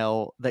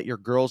smell that your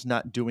girl's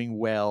not doing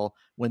well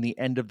when the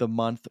end of the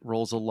month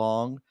rolls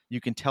along.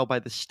 You can tell by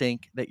the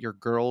stink that your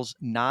girl's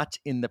not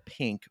in the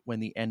pink when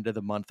the end of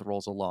the month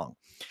rolls along."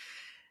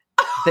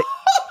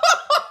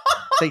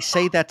 They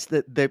say that's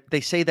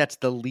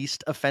the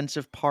least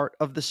offensive part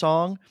of the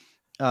song.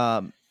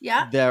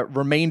 The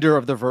remainder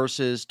of the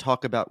verses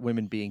talk about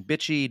women being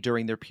bitchy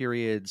during their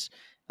periods,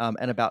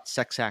 and about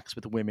sex acts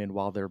with women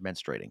while they're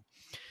menstruating.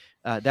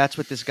 That's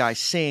what this guy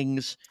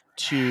sings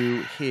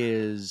to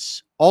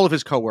all of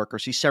his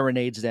coworkers. He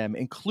serenades them,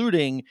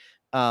 including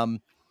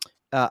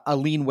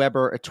Aline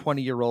Weber, a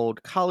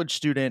 20-year-old college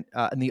student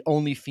and the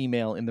only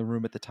female in the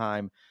room at the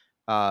time,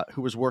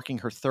 who was working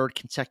her third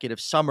consecutive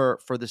summer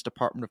for this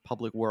Department of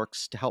Public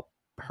Works to help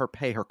her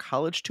pay her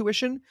college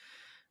tuition.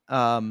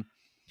 Another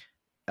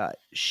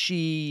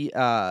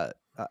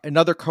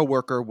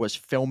coworker was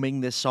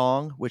filming this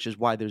song, which is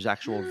why there's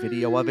actual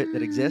video of it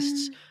that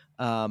exists.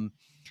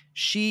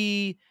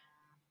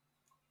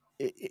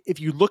 If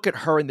you look at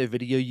her in the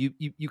video,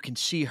 you can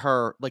see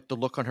her, like, the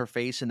look on her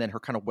face and then her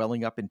kind of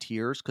welling up in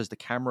tears because the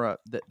camera,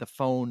 the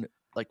phone,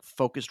 like,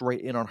 focused right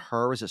in on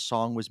her as a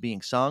song was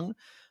being sung.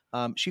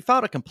 She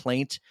filed a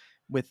complaint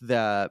with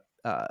the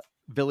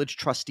village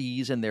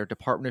trustees and their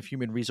Department of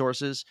Human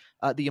Resources.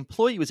 The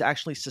employee was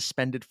actually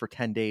suspended for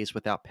 10 days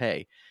without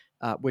pay,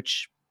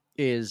 which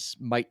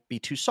might be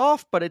too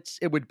soft, but it's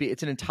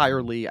an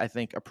entirely, I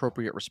think,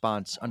 appropriate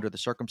response under the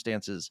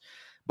circumstances.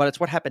 But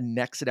it's what happened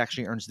next that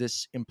actually earns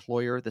this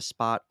employer the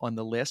spot on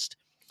the list.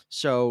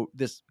 So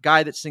this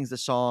guy that sings the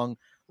song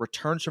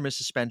returns from his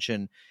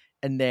suspension,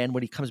 and then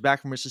when he comes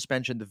back from his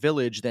suspension, the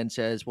village then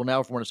says, well, now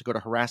everyone has to go to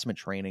harassment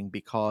training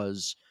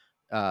because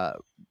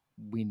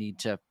we need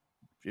to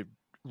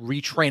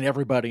retrain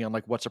everybody on,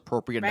 like, what's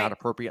appropriate and not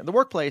appropriate in the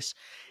workplace.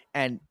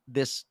 And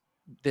this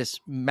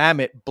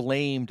mammoth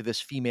blamed this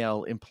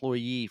female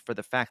employee for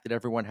the fact that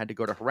everyone had to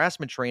go to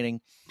harassment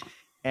training.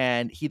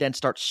 And he then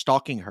starts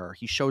stalking her.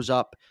 He shows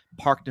up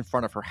parked in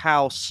front of her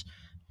house.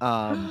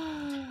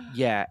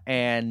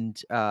 And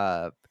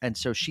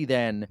so she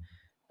then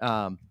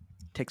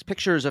takes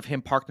pictures of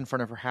him parked in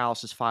front of her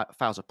house,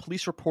 files a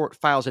police report,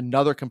 files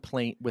another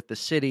complaint with the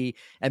city,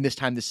 and this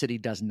time the city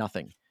does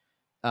nothing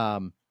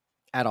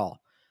at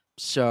all.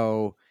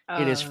 So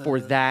it is for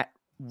that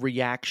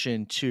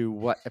reaction to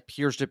what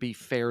appears to be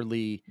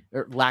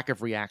lack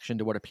of reaction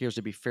to what appears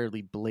to be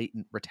fairly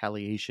blatant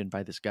retaliation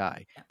by this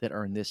guy that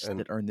earned this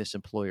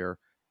employer.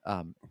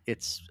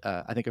 It's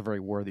I think a very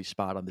worthy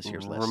spot on this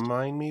year's list.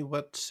 Remind me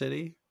what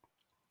city?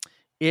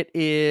 It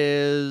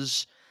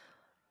is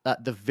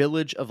the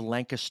Village of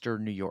Lancaster,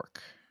 New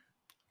York.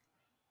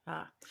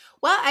 Well,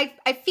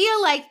 I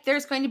feel like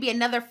there's going to be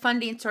another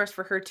funding source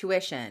for her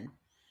tuition.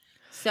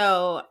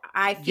 So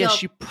I feel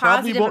she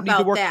probably positive won't need to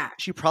about work. that.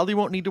 She probably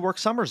won't need to work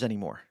summers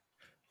anymore.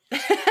 She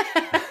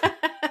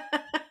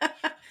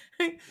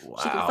can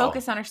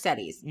focus on her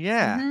studies.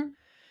 Yeah.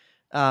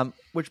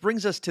 Which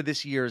brings us to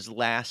this year's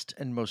last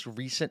and most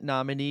recent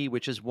nominee,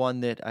 which is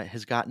one that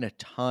has gotten a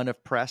ton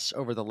of press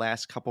over the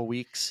last couple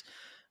weeks.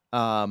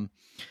 Vishal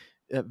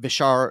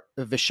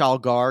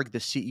Garg, the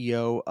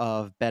CEO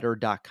of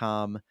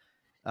Better.com,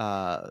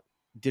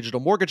 digital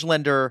mortgage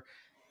lender.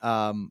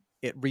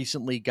 It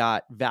recently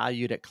got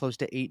valued at close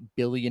to $8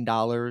 billion.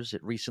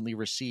 It recently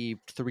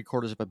received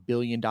 $750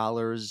 million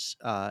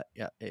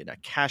in a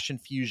cash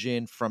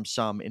infusion from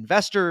some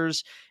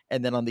investors.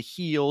 And then on the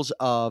heels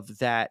of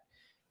that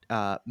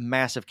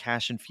massive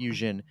cash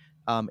infusion,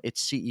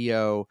 its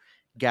CEO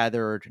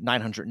gathered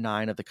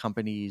 909 of the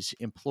company's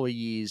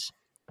employees,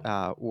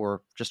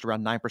 or just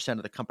around 9%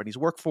 of the company's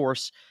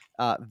workforce,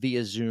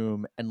 via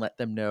Zoom, and let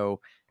them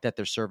know that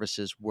their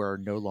services were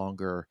no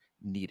longer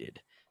needed.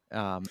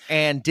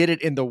 And did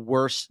it in the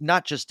worst,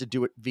 not just to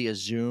do it via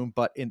Zoom,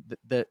 but in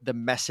the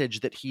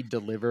message that he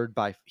delivered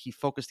he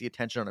focused the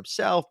attention on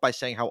himself by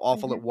saying how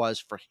awful it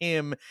was for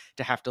him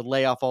to have to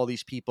lay off all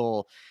these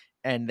people.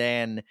 And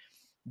then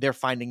they're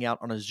finding out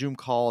on a Zoom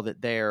call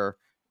that they're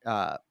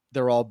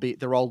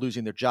all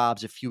losing their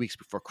jobs a few weeks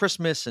before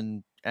Christmas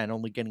and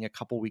only getting a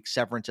couple weeks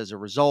severance as a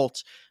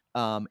result.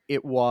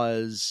 It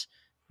was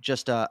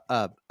just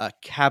a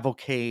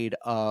cavalcade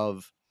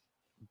of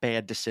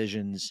bad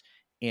decisions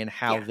in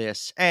how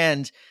this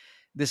guy,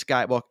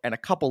 and a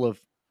couple of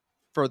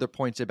further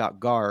points about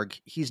Garg.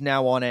 He's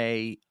now on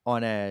a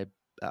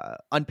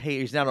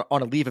unpaid. He's now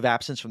on a leave of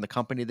absence from the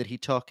company that he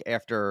took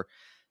after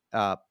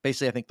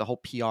basically, I think the whole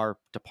PR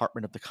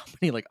department of the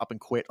company like up and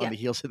quit on the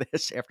heels of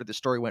this after the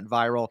story went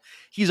viral.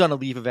 He's on a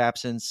leave of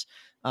absence.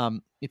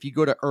 If you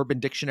go to Urban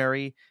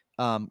Dictionary,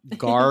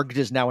 garged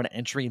is now an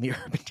entry in the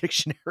Urban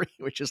Dictionary,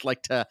 which is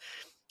like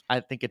I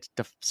think it's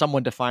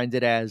someone defined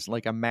it as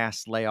like a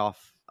mass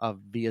layoff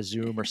via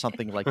Zoom or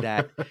something like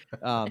that.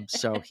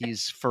 So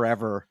he's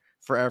forever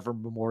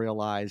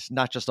memorialized,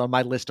 not just on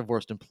my list of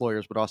worst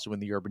employers, but also in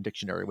the Urban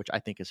Dictionary, which I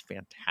think is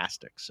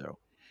fantastic. So.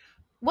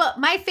 Well,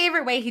 my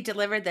favorite way he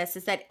delivered this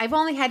is that I've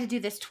only had to do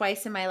this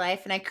twice in my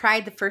life, and I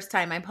cried the first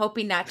time. I'm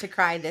hoping not to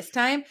cry this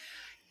time.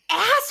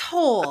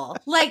 Asshole!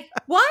 Like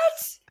what?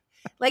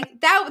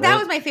 Like that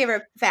was my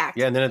favorite fact.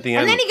 Yeah, and then at the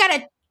end, and then he got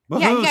a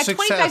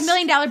 $25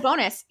 million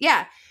bonus.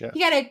 Yeah, Yeah. He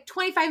got a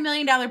 $25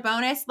 million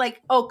bonus. Like,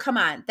 oh come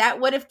on,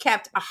 that would have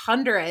kept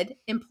 100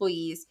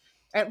 employees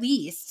at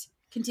least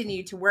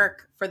continue to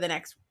work for the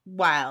next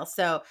while.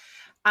 So.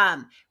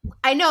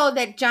 I know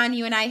that John,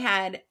 you and I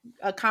had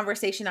a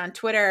conversation on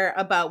Twitter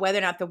about whether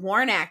or not the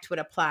WARN Act would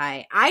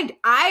apply.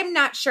 I'm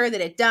not sure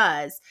that it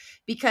does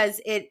because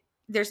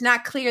there's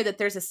not clear that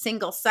there's a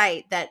single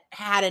site that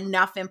had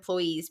enough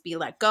employees be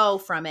let go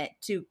from it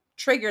to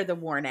trigger the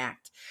WARN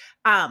Act.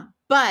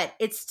 But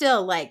it's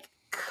still like,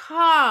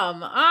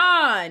 come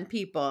on,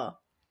 people.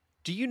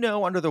 Do you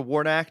know under the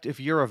WARN Act, if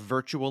you're a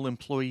virtual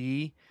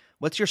employee,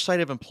 what's your site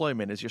of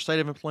employment? Is your site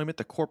of employment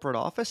the corporate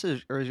office,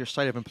 or is your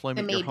site of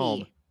employment your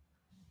home?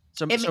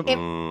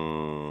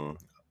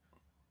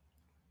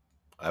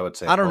 I would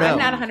say I don't know. I'm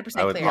not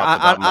 100% clear.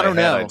 I don't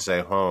know. I'd say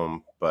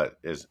home, but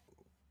I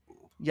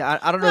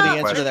don't know the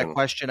answer to that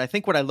question. I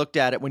think when I looked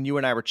at it when you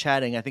and I were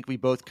chatting, I think we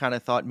both kind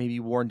of thought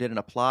maybe WARN didn't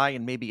apply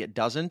and maybe it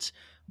doesn't.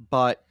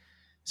 But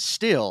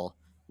still,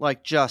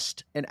 like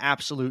just an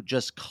absolute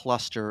just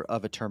cluster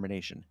of a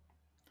termination.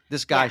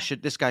 This guy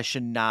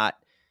should not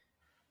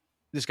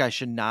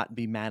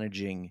be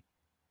managing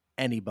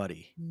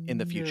anybody in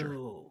the future.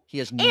 He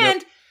has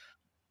and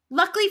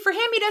luckily for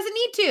him, he doesn't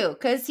need to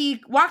because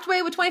he walked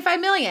away with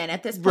 $25 million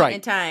at this point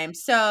in time.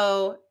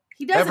 So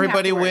he doesn't.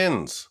 Everybody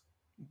wins.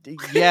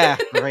 Yeah,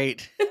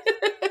 great.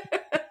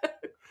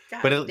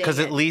 But because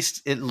at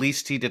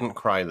least he didn't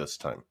cry this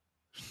time.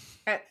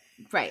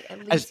 Right.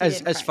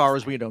 As far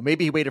as we know,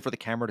 maybe he waited for the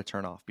camera to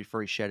turn off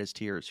before he shed his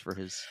tears for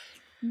his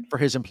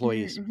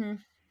employees. Mm-hmm.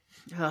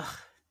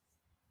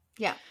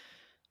 Yeah.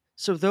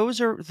 So those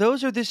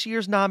are this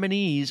year's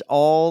nominees,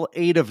 all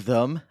 8 of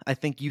them. I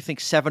think you think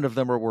 7 of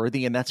them are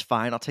worthy, and that's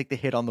fine. I'll take the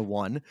hit on the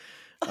one.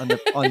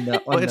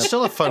 It's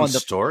still a fun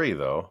story,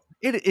 though.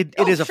 It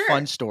is a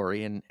fun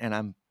story, and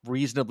I'm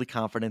reasonably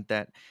confident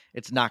that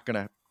it's not going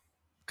to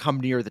come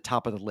near the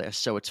top of the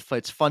list. So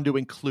it's fun to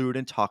include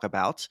and talk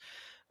about.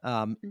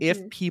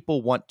 If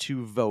people want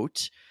to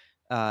vote,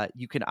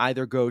 you can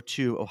either go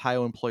to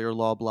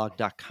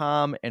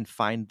ohioemployerlawblog.com and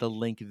find the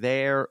link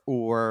there,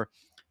 or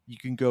you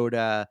can go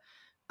to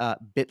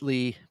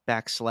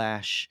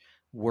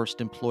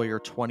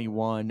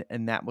bit.ly/worstemployer21,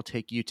 and that will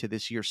take you to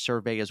this year's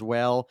survey as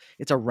well.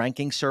 It's a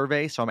ranking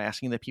survey, so I'm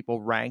asking that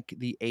people rank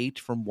the 8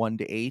 from 1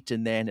 to 8,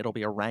 and then it'll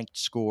be a ranked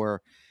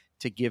score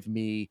to give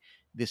me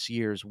this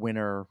year's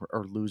winner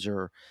or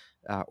loser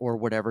or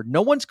whatever.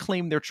 No one's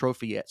claimed their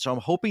trophy yet, so I'm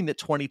hoping that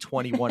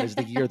 2021 is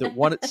the year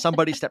that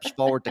somebody steps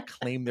forward to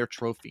claim their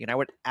trophy, and I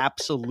would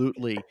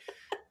absolutely,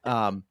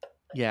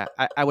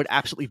 I would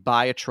absolutely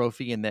buy a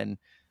trophy and then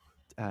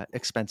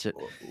expense it.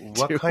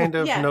 What kind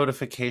of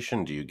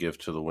notification do you give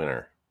to the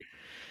winner?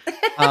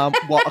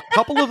 Well, a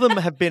couple of them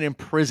have been in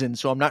prison,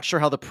 so I'm not sure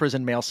how the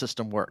prison mail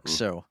system works.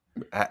 So,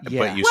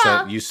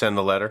 but you send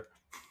the letter.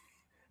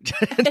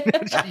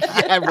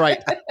 Yeah,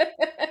 right.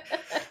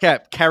 Yeah,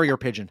 carrier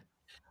pigeon.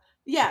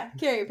 Yeah,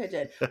 carrier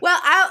pigeon. Well,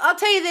 I'll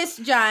tell you this,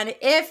 John.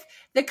 If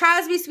the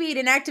Cosby Suite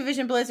and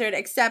Activision Blizzard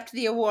accept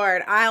the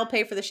award, I'll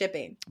pay for the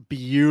shipping.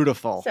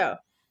 Beautiful. So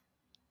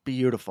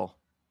beautiful.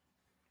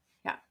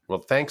 Yeah. Well,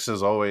 thanks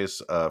as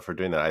always for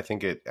doing that. I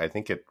think it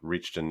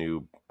reached a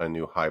new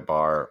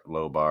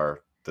low bar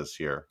this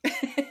year.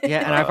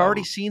 Yeah, and I've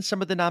already seen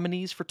some of the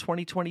nominees for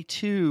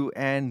 2022,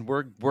 and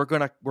we're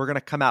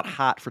gonna come out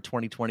hot for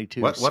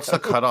 2022. What's the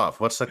cutoff?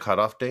 What's the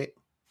cutoff date?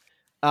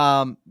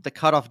 The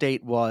cutoff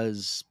date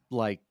was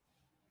like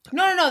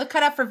no, the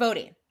cutoff for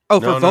voting. Oh,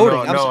 for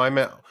voting. I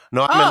meant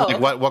like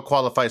what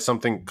qualifies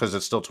something because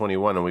it's still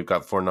 21 and we've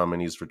got 4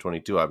 nominees for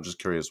 22. I'm just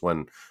curious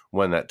when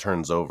that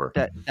turns over.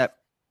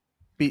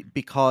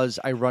 Because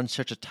I run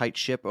such a tight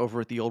ship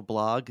over at the old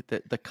blog,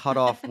 that the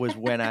cutoff was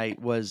when I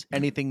was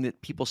anything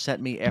that people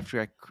sent me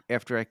after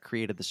I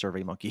created the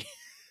Survey Monkey.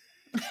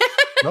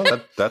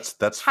 No, that's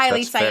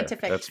highly fair.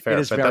 scientific. That's fair.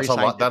 It is but very that's a lot.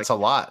 scientific. That's a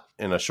lot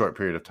in a short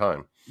period of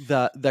time.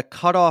 The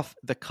cutoff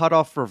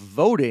for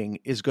voting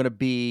is going to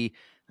be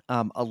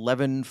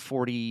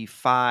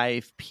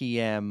 11:45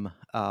 p.m.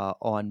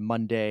 On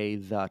Monday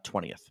the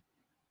 20th.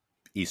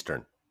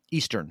 Eastern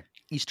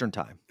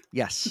time.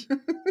 Yes,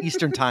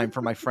 Eastern time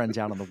for my friends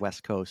out on the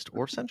West Coast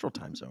or Central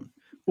Time Zone.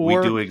 We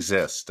do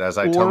exist. As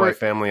I tell my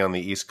family on the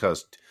East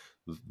Coast,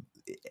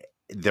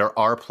 there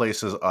are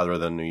places other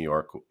than New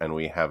York, and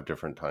we have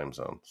different time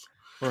zones.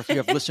 Or if you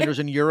have listeners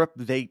in Europe,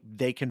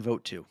 they can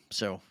vote too.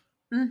 So,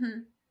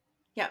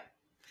 Yep.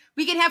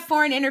 We could have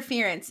foreign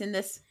interference in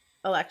this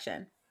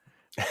election.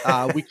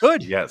 we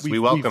could. Yes, we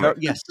welcome it.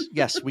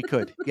 Yes, we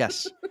could.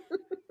 Yes.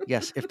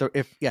 If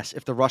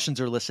the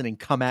Russians are listening,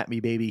 come at me,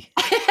 baby.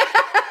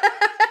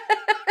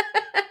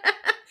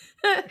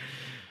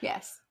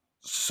 Yes.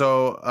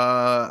 So,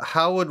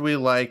 how would we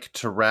like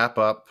to wrap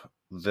up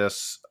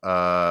this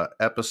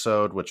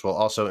episode, which will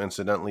also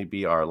incidentally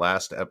be our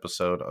last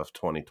episode of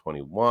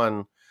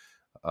 2021,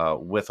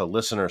 with a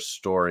listener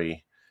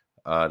story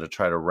to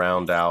try to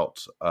round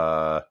out,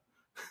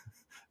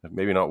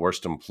 maybe not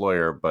worst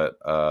employer, but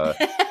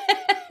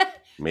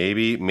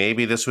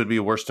maybe this would be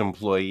worst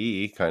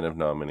employee kind of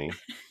nominee.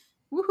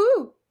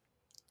 Woohoo.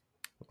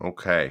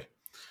 Okay.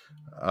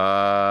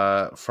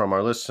 From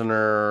our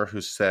listener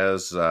who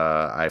says,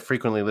 I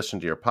frequently listen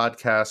to your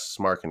podcasts,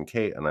 Mark and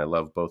Kate, and I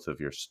love both of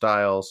your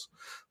styles.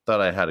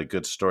 Thought I had a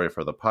good story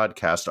for the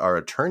podcast. Our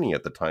attorney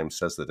at the time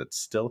says that it's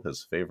still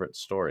his favorite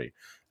story.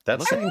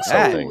 That's saying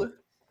something.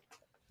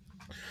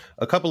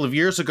 A couple of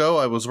years ago,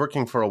 I was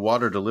working for a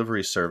water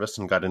delivery service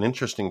and got an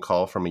interesting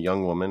call from a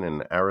young woman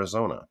in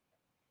Arizona.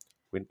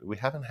 We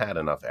haven't had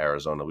enough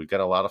Arizona. We've got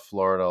a lot of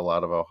Florida, a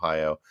lot of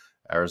Ohio.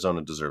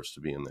 Arizona deserves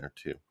to be in there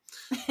too.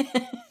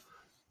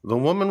 The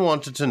woman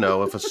wanted to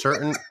know if a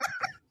certain...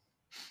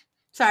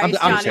 Sorry,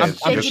 I'm John.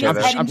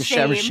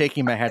 just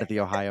shaking my head at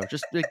the Ohio.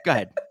 Just go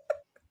ahead.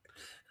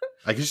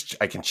 I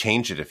can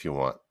change it if you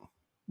want.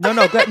 No,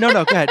 go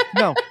ahead.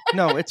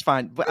 No, it's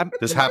fine. But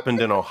this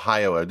happened in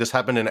Ohio. This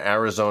happened in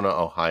Arizona,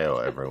 Ohio,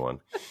 everyone.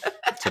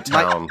 It's a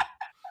town.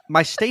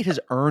 My state has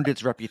earned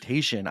its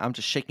reputation. I'm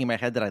just shaking my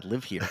head that I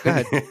live here. Go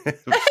ahead.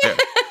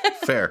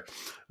 Fair.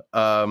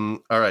 All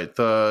right.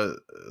 The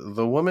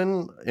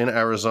woman in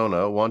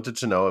Arizona wanted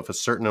to know if a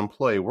certain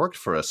employee worked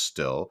for us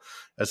still,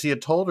 as he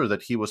had told her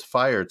that he was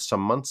fired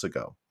some months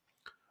ago.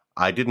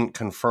 I didn't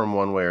confirm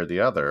one way or the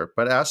other,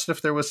 but asked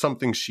if there was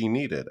something she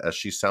needed, as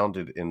she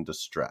sounded in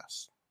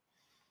distress.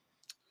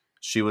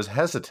 She was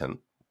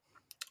hesitant,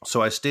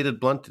 so I stated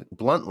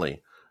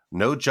bluntly,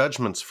 no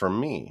judgments from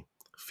me.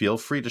 Feel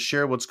free to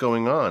share what's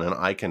going on, and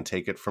I can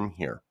take it from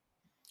here.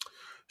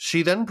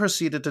 She then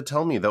proceeded to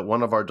tell me that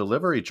one of our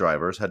delivery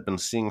drivers had been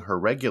seeing her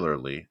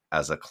regularly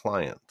as a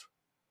client.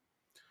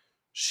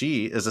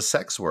 She is a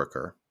sex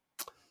worker.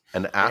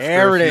 And after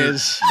there it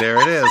is.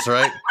 There it is,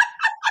 right?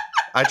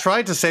 I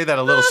tried to say that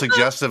a little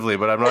suggestively,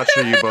 but I'm not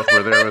sure you both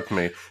were there with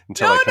me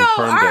until I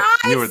confirmed our it.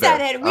 You were eyes said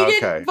there. it. We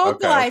didn't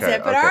vocalize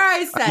it, but our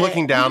eyes said it. I'm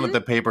looking down at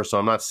the paper, so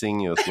I'm not seeing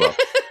you as well.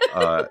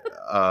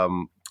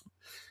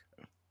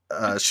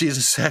 She's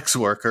a sex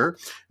worker,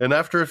 and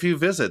after a few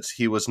visits,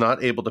 he was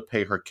not able to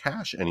pay her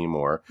cash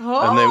anymore.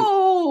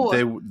 Oh.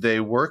 And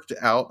they worked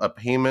out a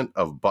payment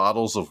of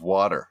bottles of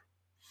water.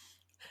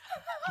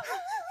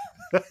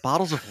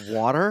 Bottles of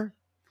water?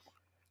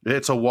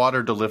 It's a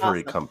water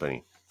delivery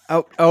company.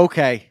 Oh,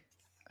 okay.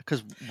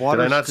 Because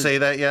water. Did I not say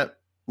that yet?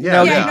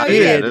 Yeah, I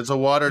did. It's a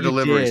water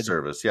delivery did.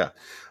 service. Yeah.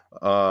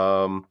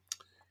 So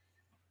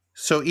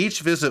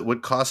each visit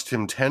would cost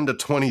him 10 to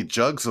 20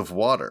 jugs of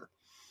water.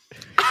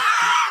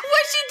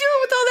 What's she doing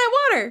with all that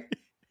water?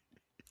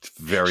 She's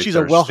thirsty. She's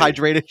a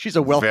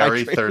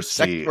well-hydrated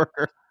thirsty sex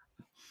worker.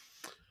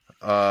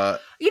 God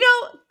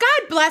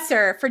bless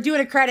her for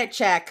doing a credit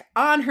check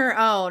on her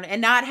own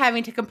and not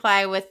having to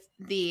comply with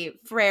the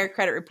Fair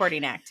Credit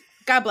Reporting Act.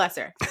 God bless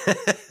her.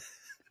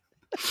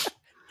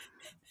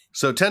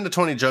 So 10 to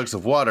 20 jugs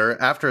of water.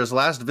 After his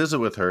last visit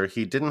with her,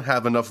 he didn't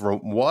have enough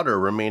water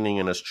remaining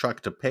in his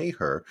truck to pay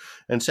her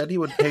and said he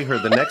would pay her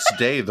the next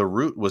day the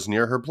route was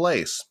near her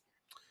place.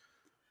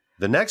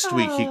 The next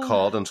week he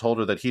called and told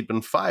her that he'd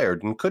been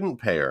fired and couldn't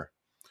pay her.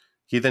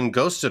 He then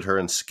ghosted her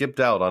and skipped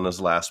out on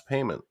his last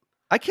payment.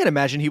 I can't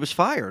imagine he was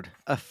fired.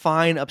 A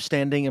fine,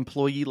 upstanding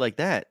employee like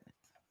that.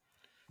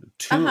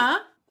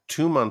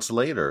 2 months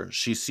later,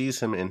 she sees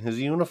him in his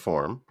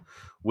uniform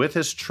with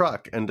his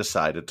truck and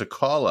decided to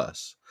call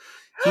us.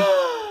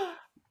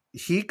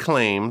 He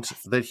claimed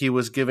that he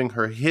was giving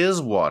her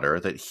his water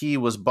that he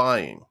was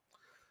buying.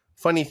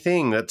 Funny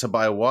thing that to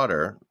buy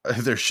water,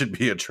 there should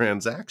be a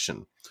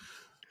transaction.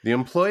 The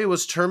employee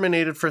was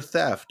terminated for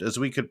theft, as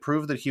we could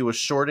prove that he was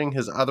shorting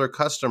his other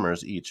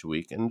customers each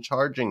week and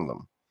charging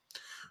them.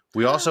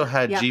 We also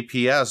had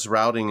GPS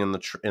routing in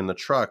the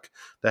truck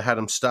that had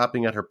him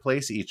stopping at her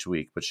place each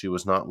week, but she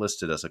was not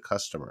listed as a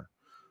customer.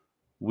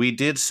 We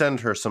did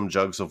send her some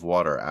jugs of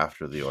water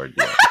after the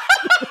ordeal.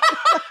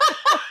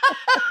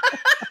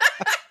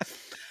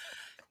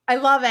 I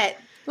love it.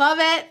 Love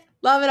it.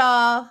 Love it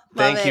all.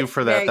 Thank you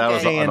for that. Very that good.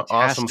 was an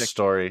awesome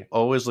story.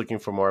 Always looking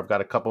for more. I've got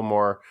a couple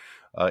more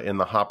in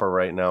the hopper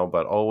right now,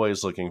 but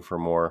always looking for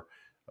more.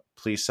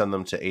 Please send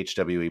them to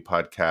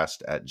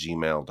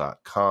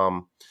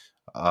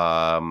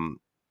hwepodcast@gmail.com.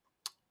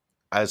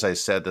 As I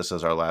said, this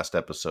is our last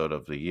episode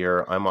of the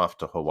year. I'm off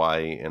to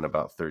Hawaii in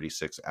about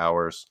 36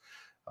 hours.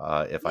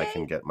 If I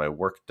can get my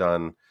work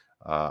done,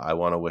 I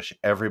want to wish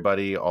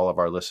everybody, all of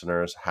our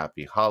listeners,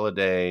 happy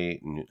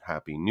holiday,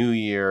 happy new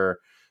year.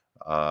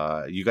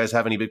 You guys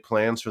have any big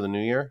plans for the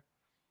new year?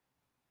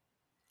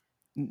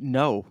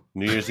 No.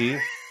 New Year's Eve?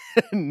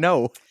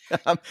 No.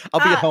 I'll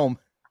be at home.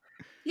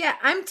 Yeah,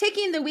 I'm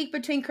taking the week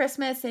between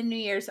Christmas and New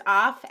Year's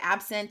off,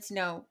 absent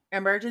no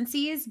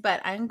emergencies, but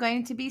I'm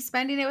going to be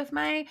spending it with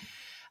my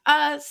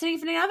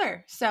significant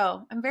other.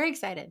 So I'm very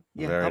excited.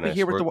 Yeah, Very I'll be nice.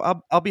 here with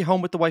I'll be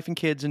home with the wife and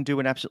kids and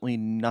doing absolutely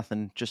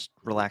nothing, just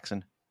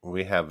relaxing.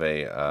 We have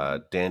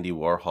a Dandy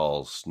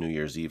Warhol's New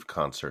Year's Eve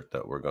concert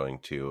that we're going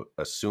to,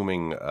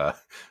 assuming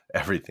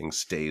everything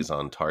stays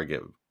on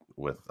target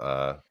with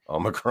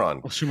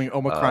Omicron. Assuming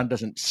Omicron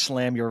doesn't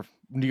slam your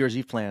New Year's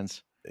Eve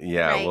plans.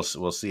 Yeah, Right.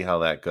 we'll see how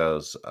that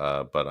goes.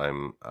 But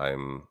I'm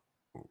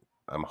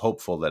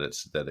hopeful that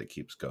it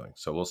keeps going.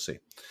 So we'll see.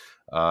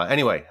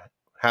 Anyway,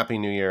 Happy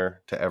New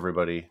Year to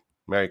everybody.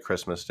 Merry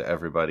Christmas to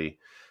everybody.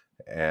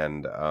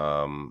 And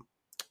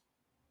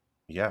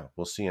yeah,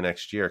 we'll see you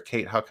next year.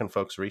 Kate, how can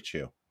folks reach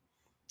you?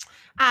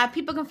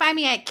 People can find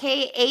me at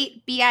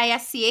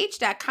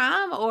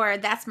k8bisch.com, or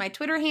that's my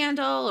Twitter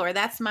handle, or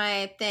that's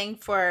my thing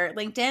for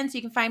LinkedIn. So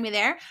you can find me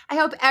there. I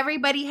hope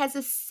everybody has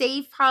a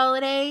safe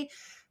holiday.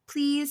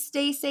 Please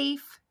stay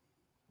safe.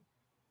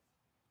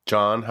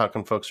 John, how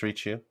can folks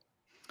reach you?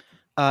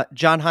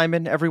 John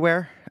Hyman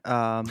everywhere. You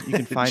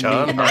can find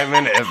John me.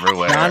 Hyman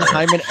everywhere. John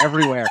Hyman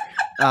everywhere.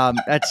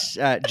 That's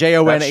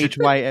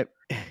JONHY.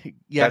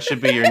 Yeah, That should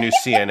be your new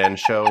CNN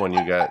show when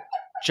you got.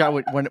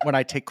 John, when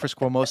I take Chris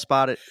Cuomo's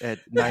spot at 9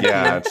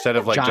 Yeah, p.m. instead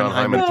of like John John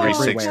Hyman Hyman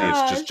 360,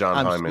 everywhere. it's just John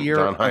I'm Hyman. here,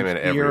 John Hyman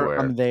I'm here, everywhere.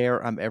 I'm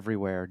there. I'm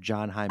everywhere.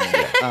 John Hyman.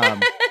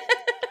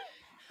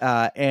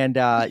 And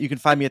you can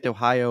find me at the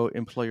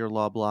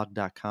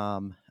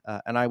OhioEmployerLawBlog.com.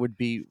 And I would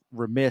be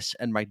remiss,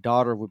 and my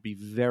daughter would be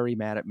very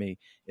mad at me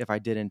if I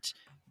didn't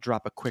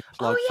drop a quick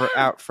plug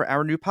for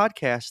our new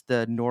podcast,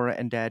 the Nora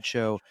and Dad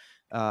Show.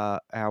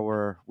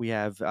 We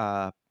have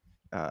by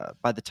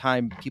the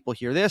time people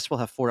hear this, we'll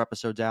have 4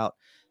 episodes out.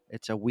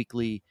 It's a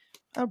weekly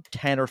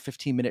 10 or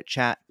 15 minute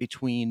chat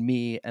between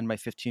me and my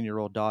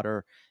 15-year-old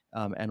daughter.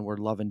 And we're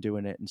loving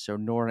doing it. And so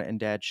Nora and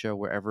Dad Show,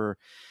 wherever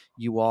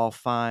you all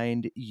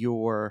find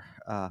your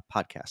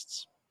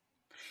podcasts.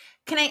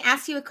 Can I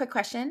ask you a quick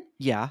question?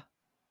 Yeah,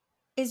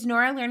 Is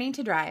Nora learning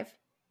to drive?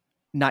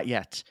 not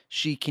yet.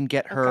 She can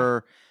get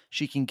her.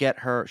 She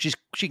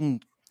can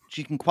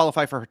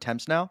qualify for her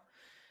temps now.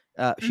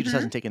 She just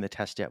hasn't taken the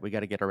test yet. We got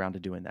to get around to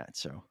doing that.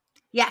 So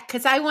Yeah,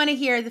 because I want to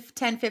hear the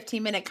 10,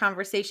 15-minute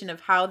conversation of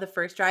how the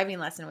first driving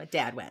lesson with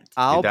Dad went.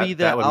 I'll That- be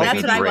that would I'll make be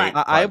a the- great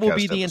I will podcast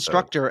be the episode.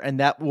 instructor, and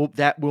that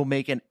will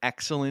make an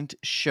excellent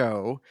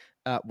show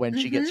when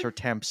she gets her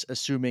temps,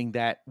 assuming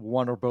that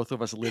one or both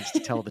of us lives to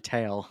tell the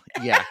tale.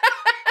 Yeah.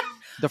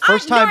 The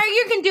first time Nora,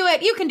 you can do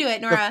it. You can do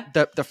it, Nora.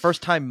 the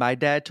first time my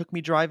dad took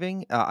me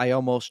driving, I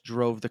almost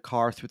drove the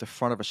car through the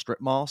front of a strip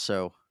mall.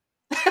 So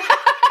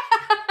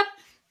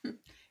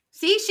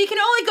See, she can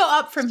only go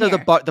up from so here.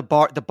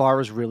 the bar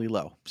is really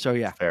low. So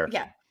yeah. Fair.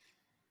 Yeah.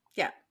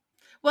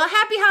 Well,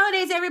 happy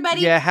holidays, everybody.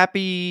 Yeah,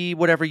 happy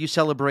whatever you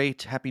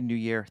celebrate. Happy New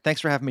Year.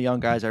 Thanks for having me on,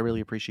 guys. I really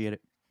appreciate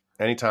it.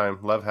 Anytime.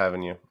 Love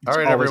having you. It's All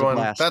right, always a everyone.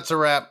 blast. That's a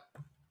wrap.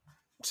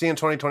 See you in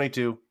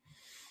 2022.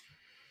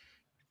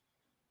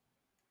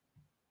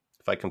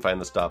 If I can find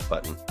the stop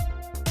button.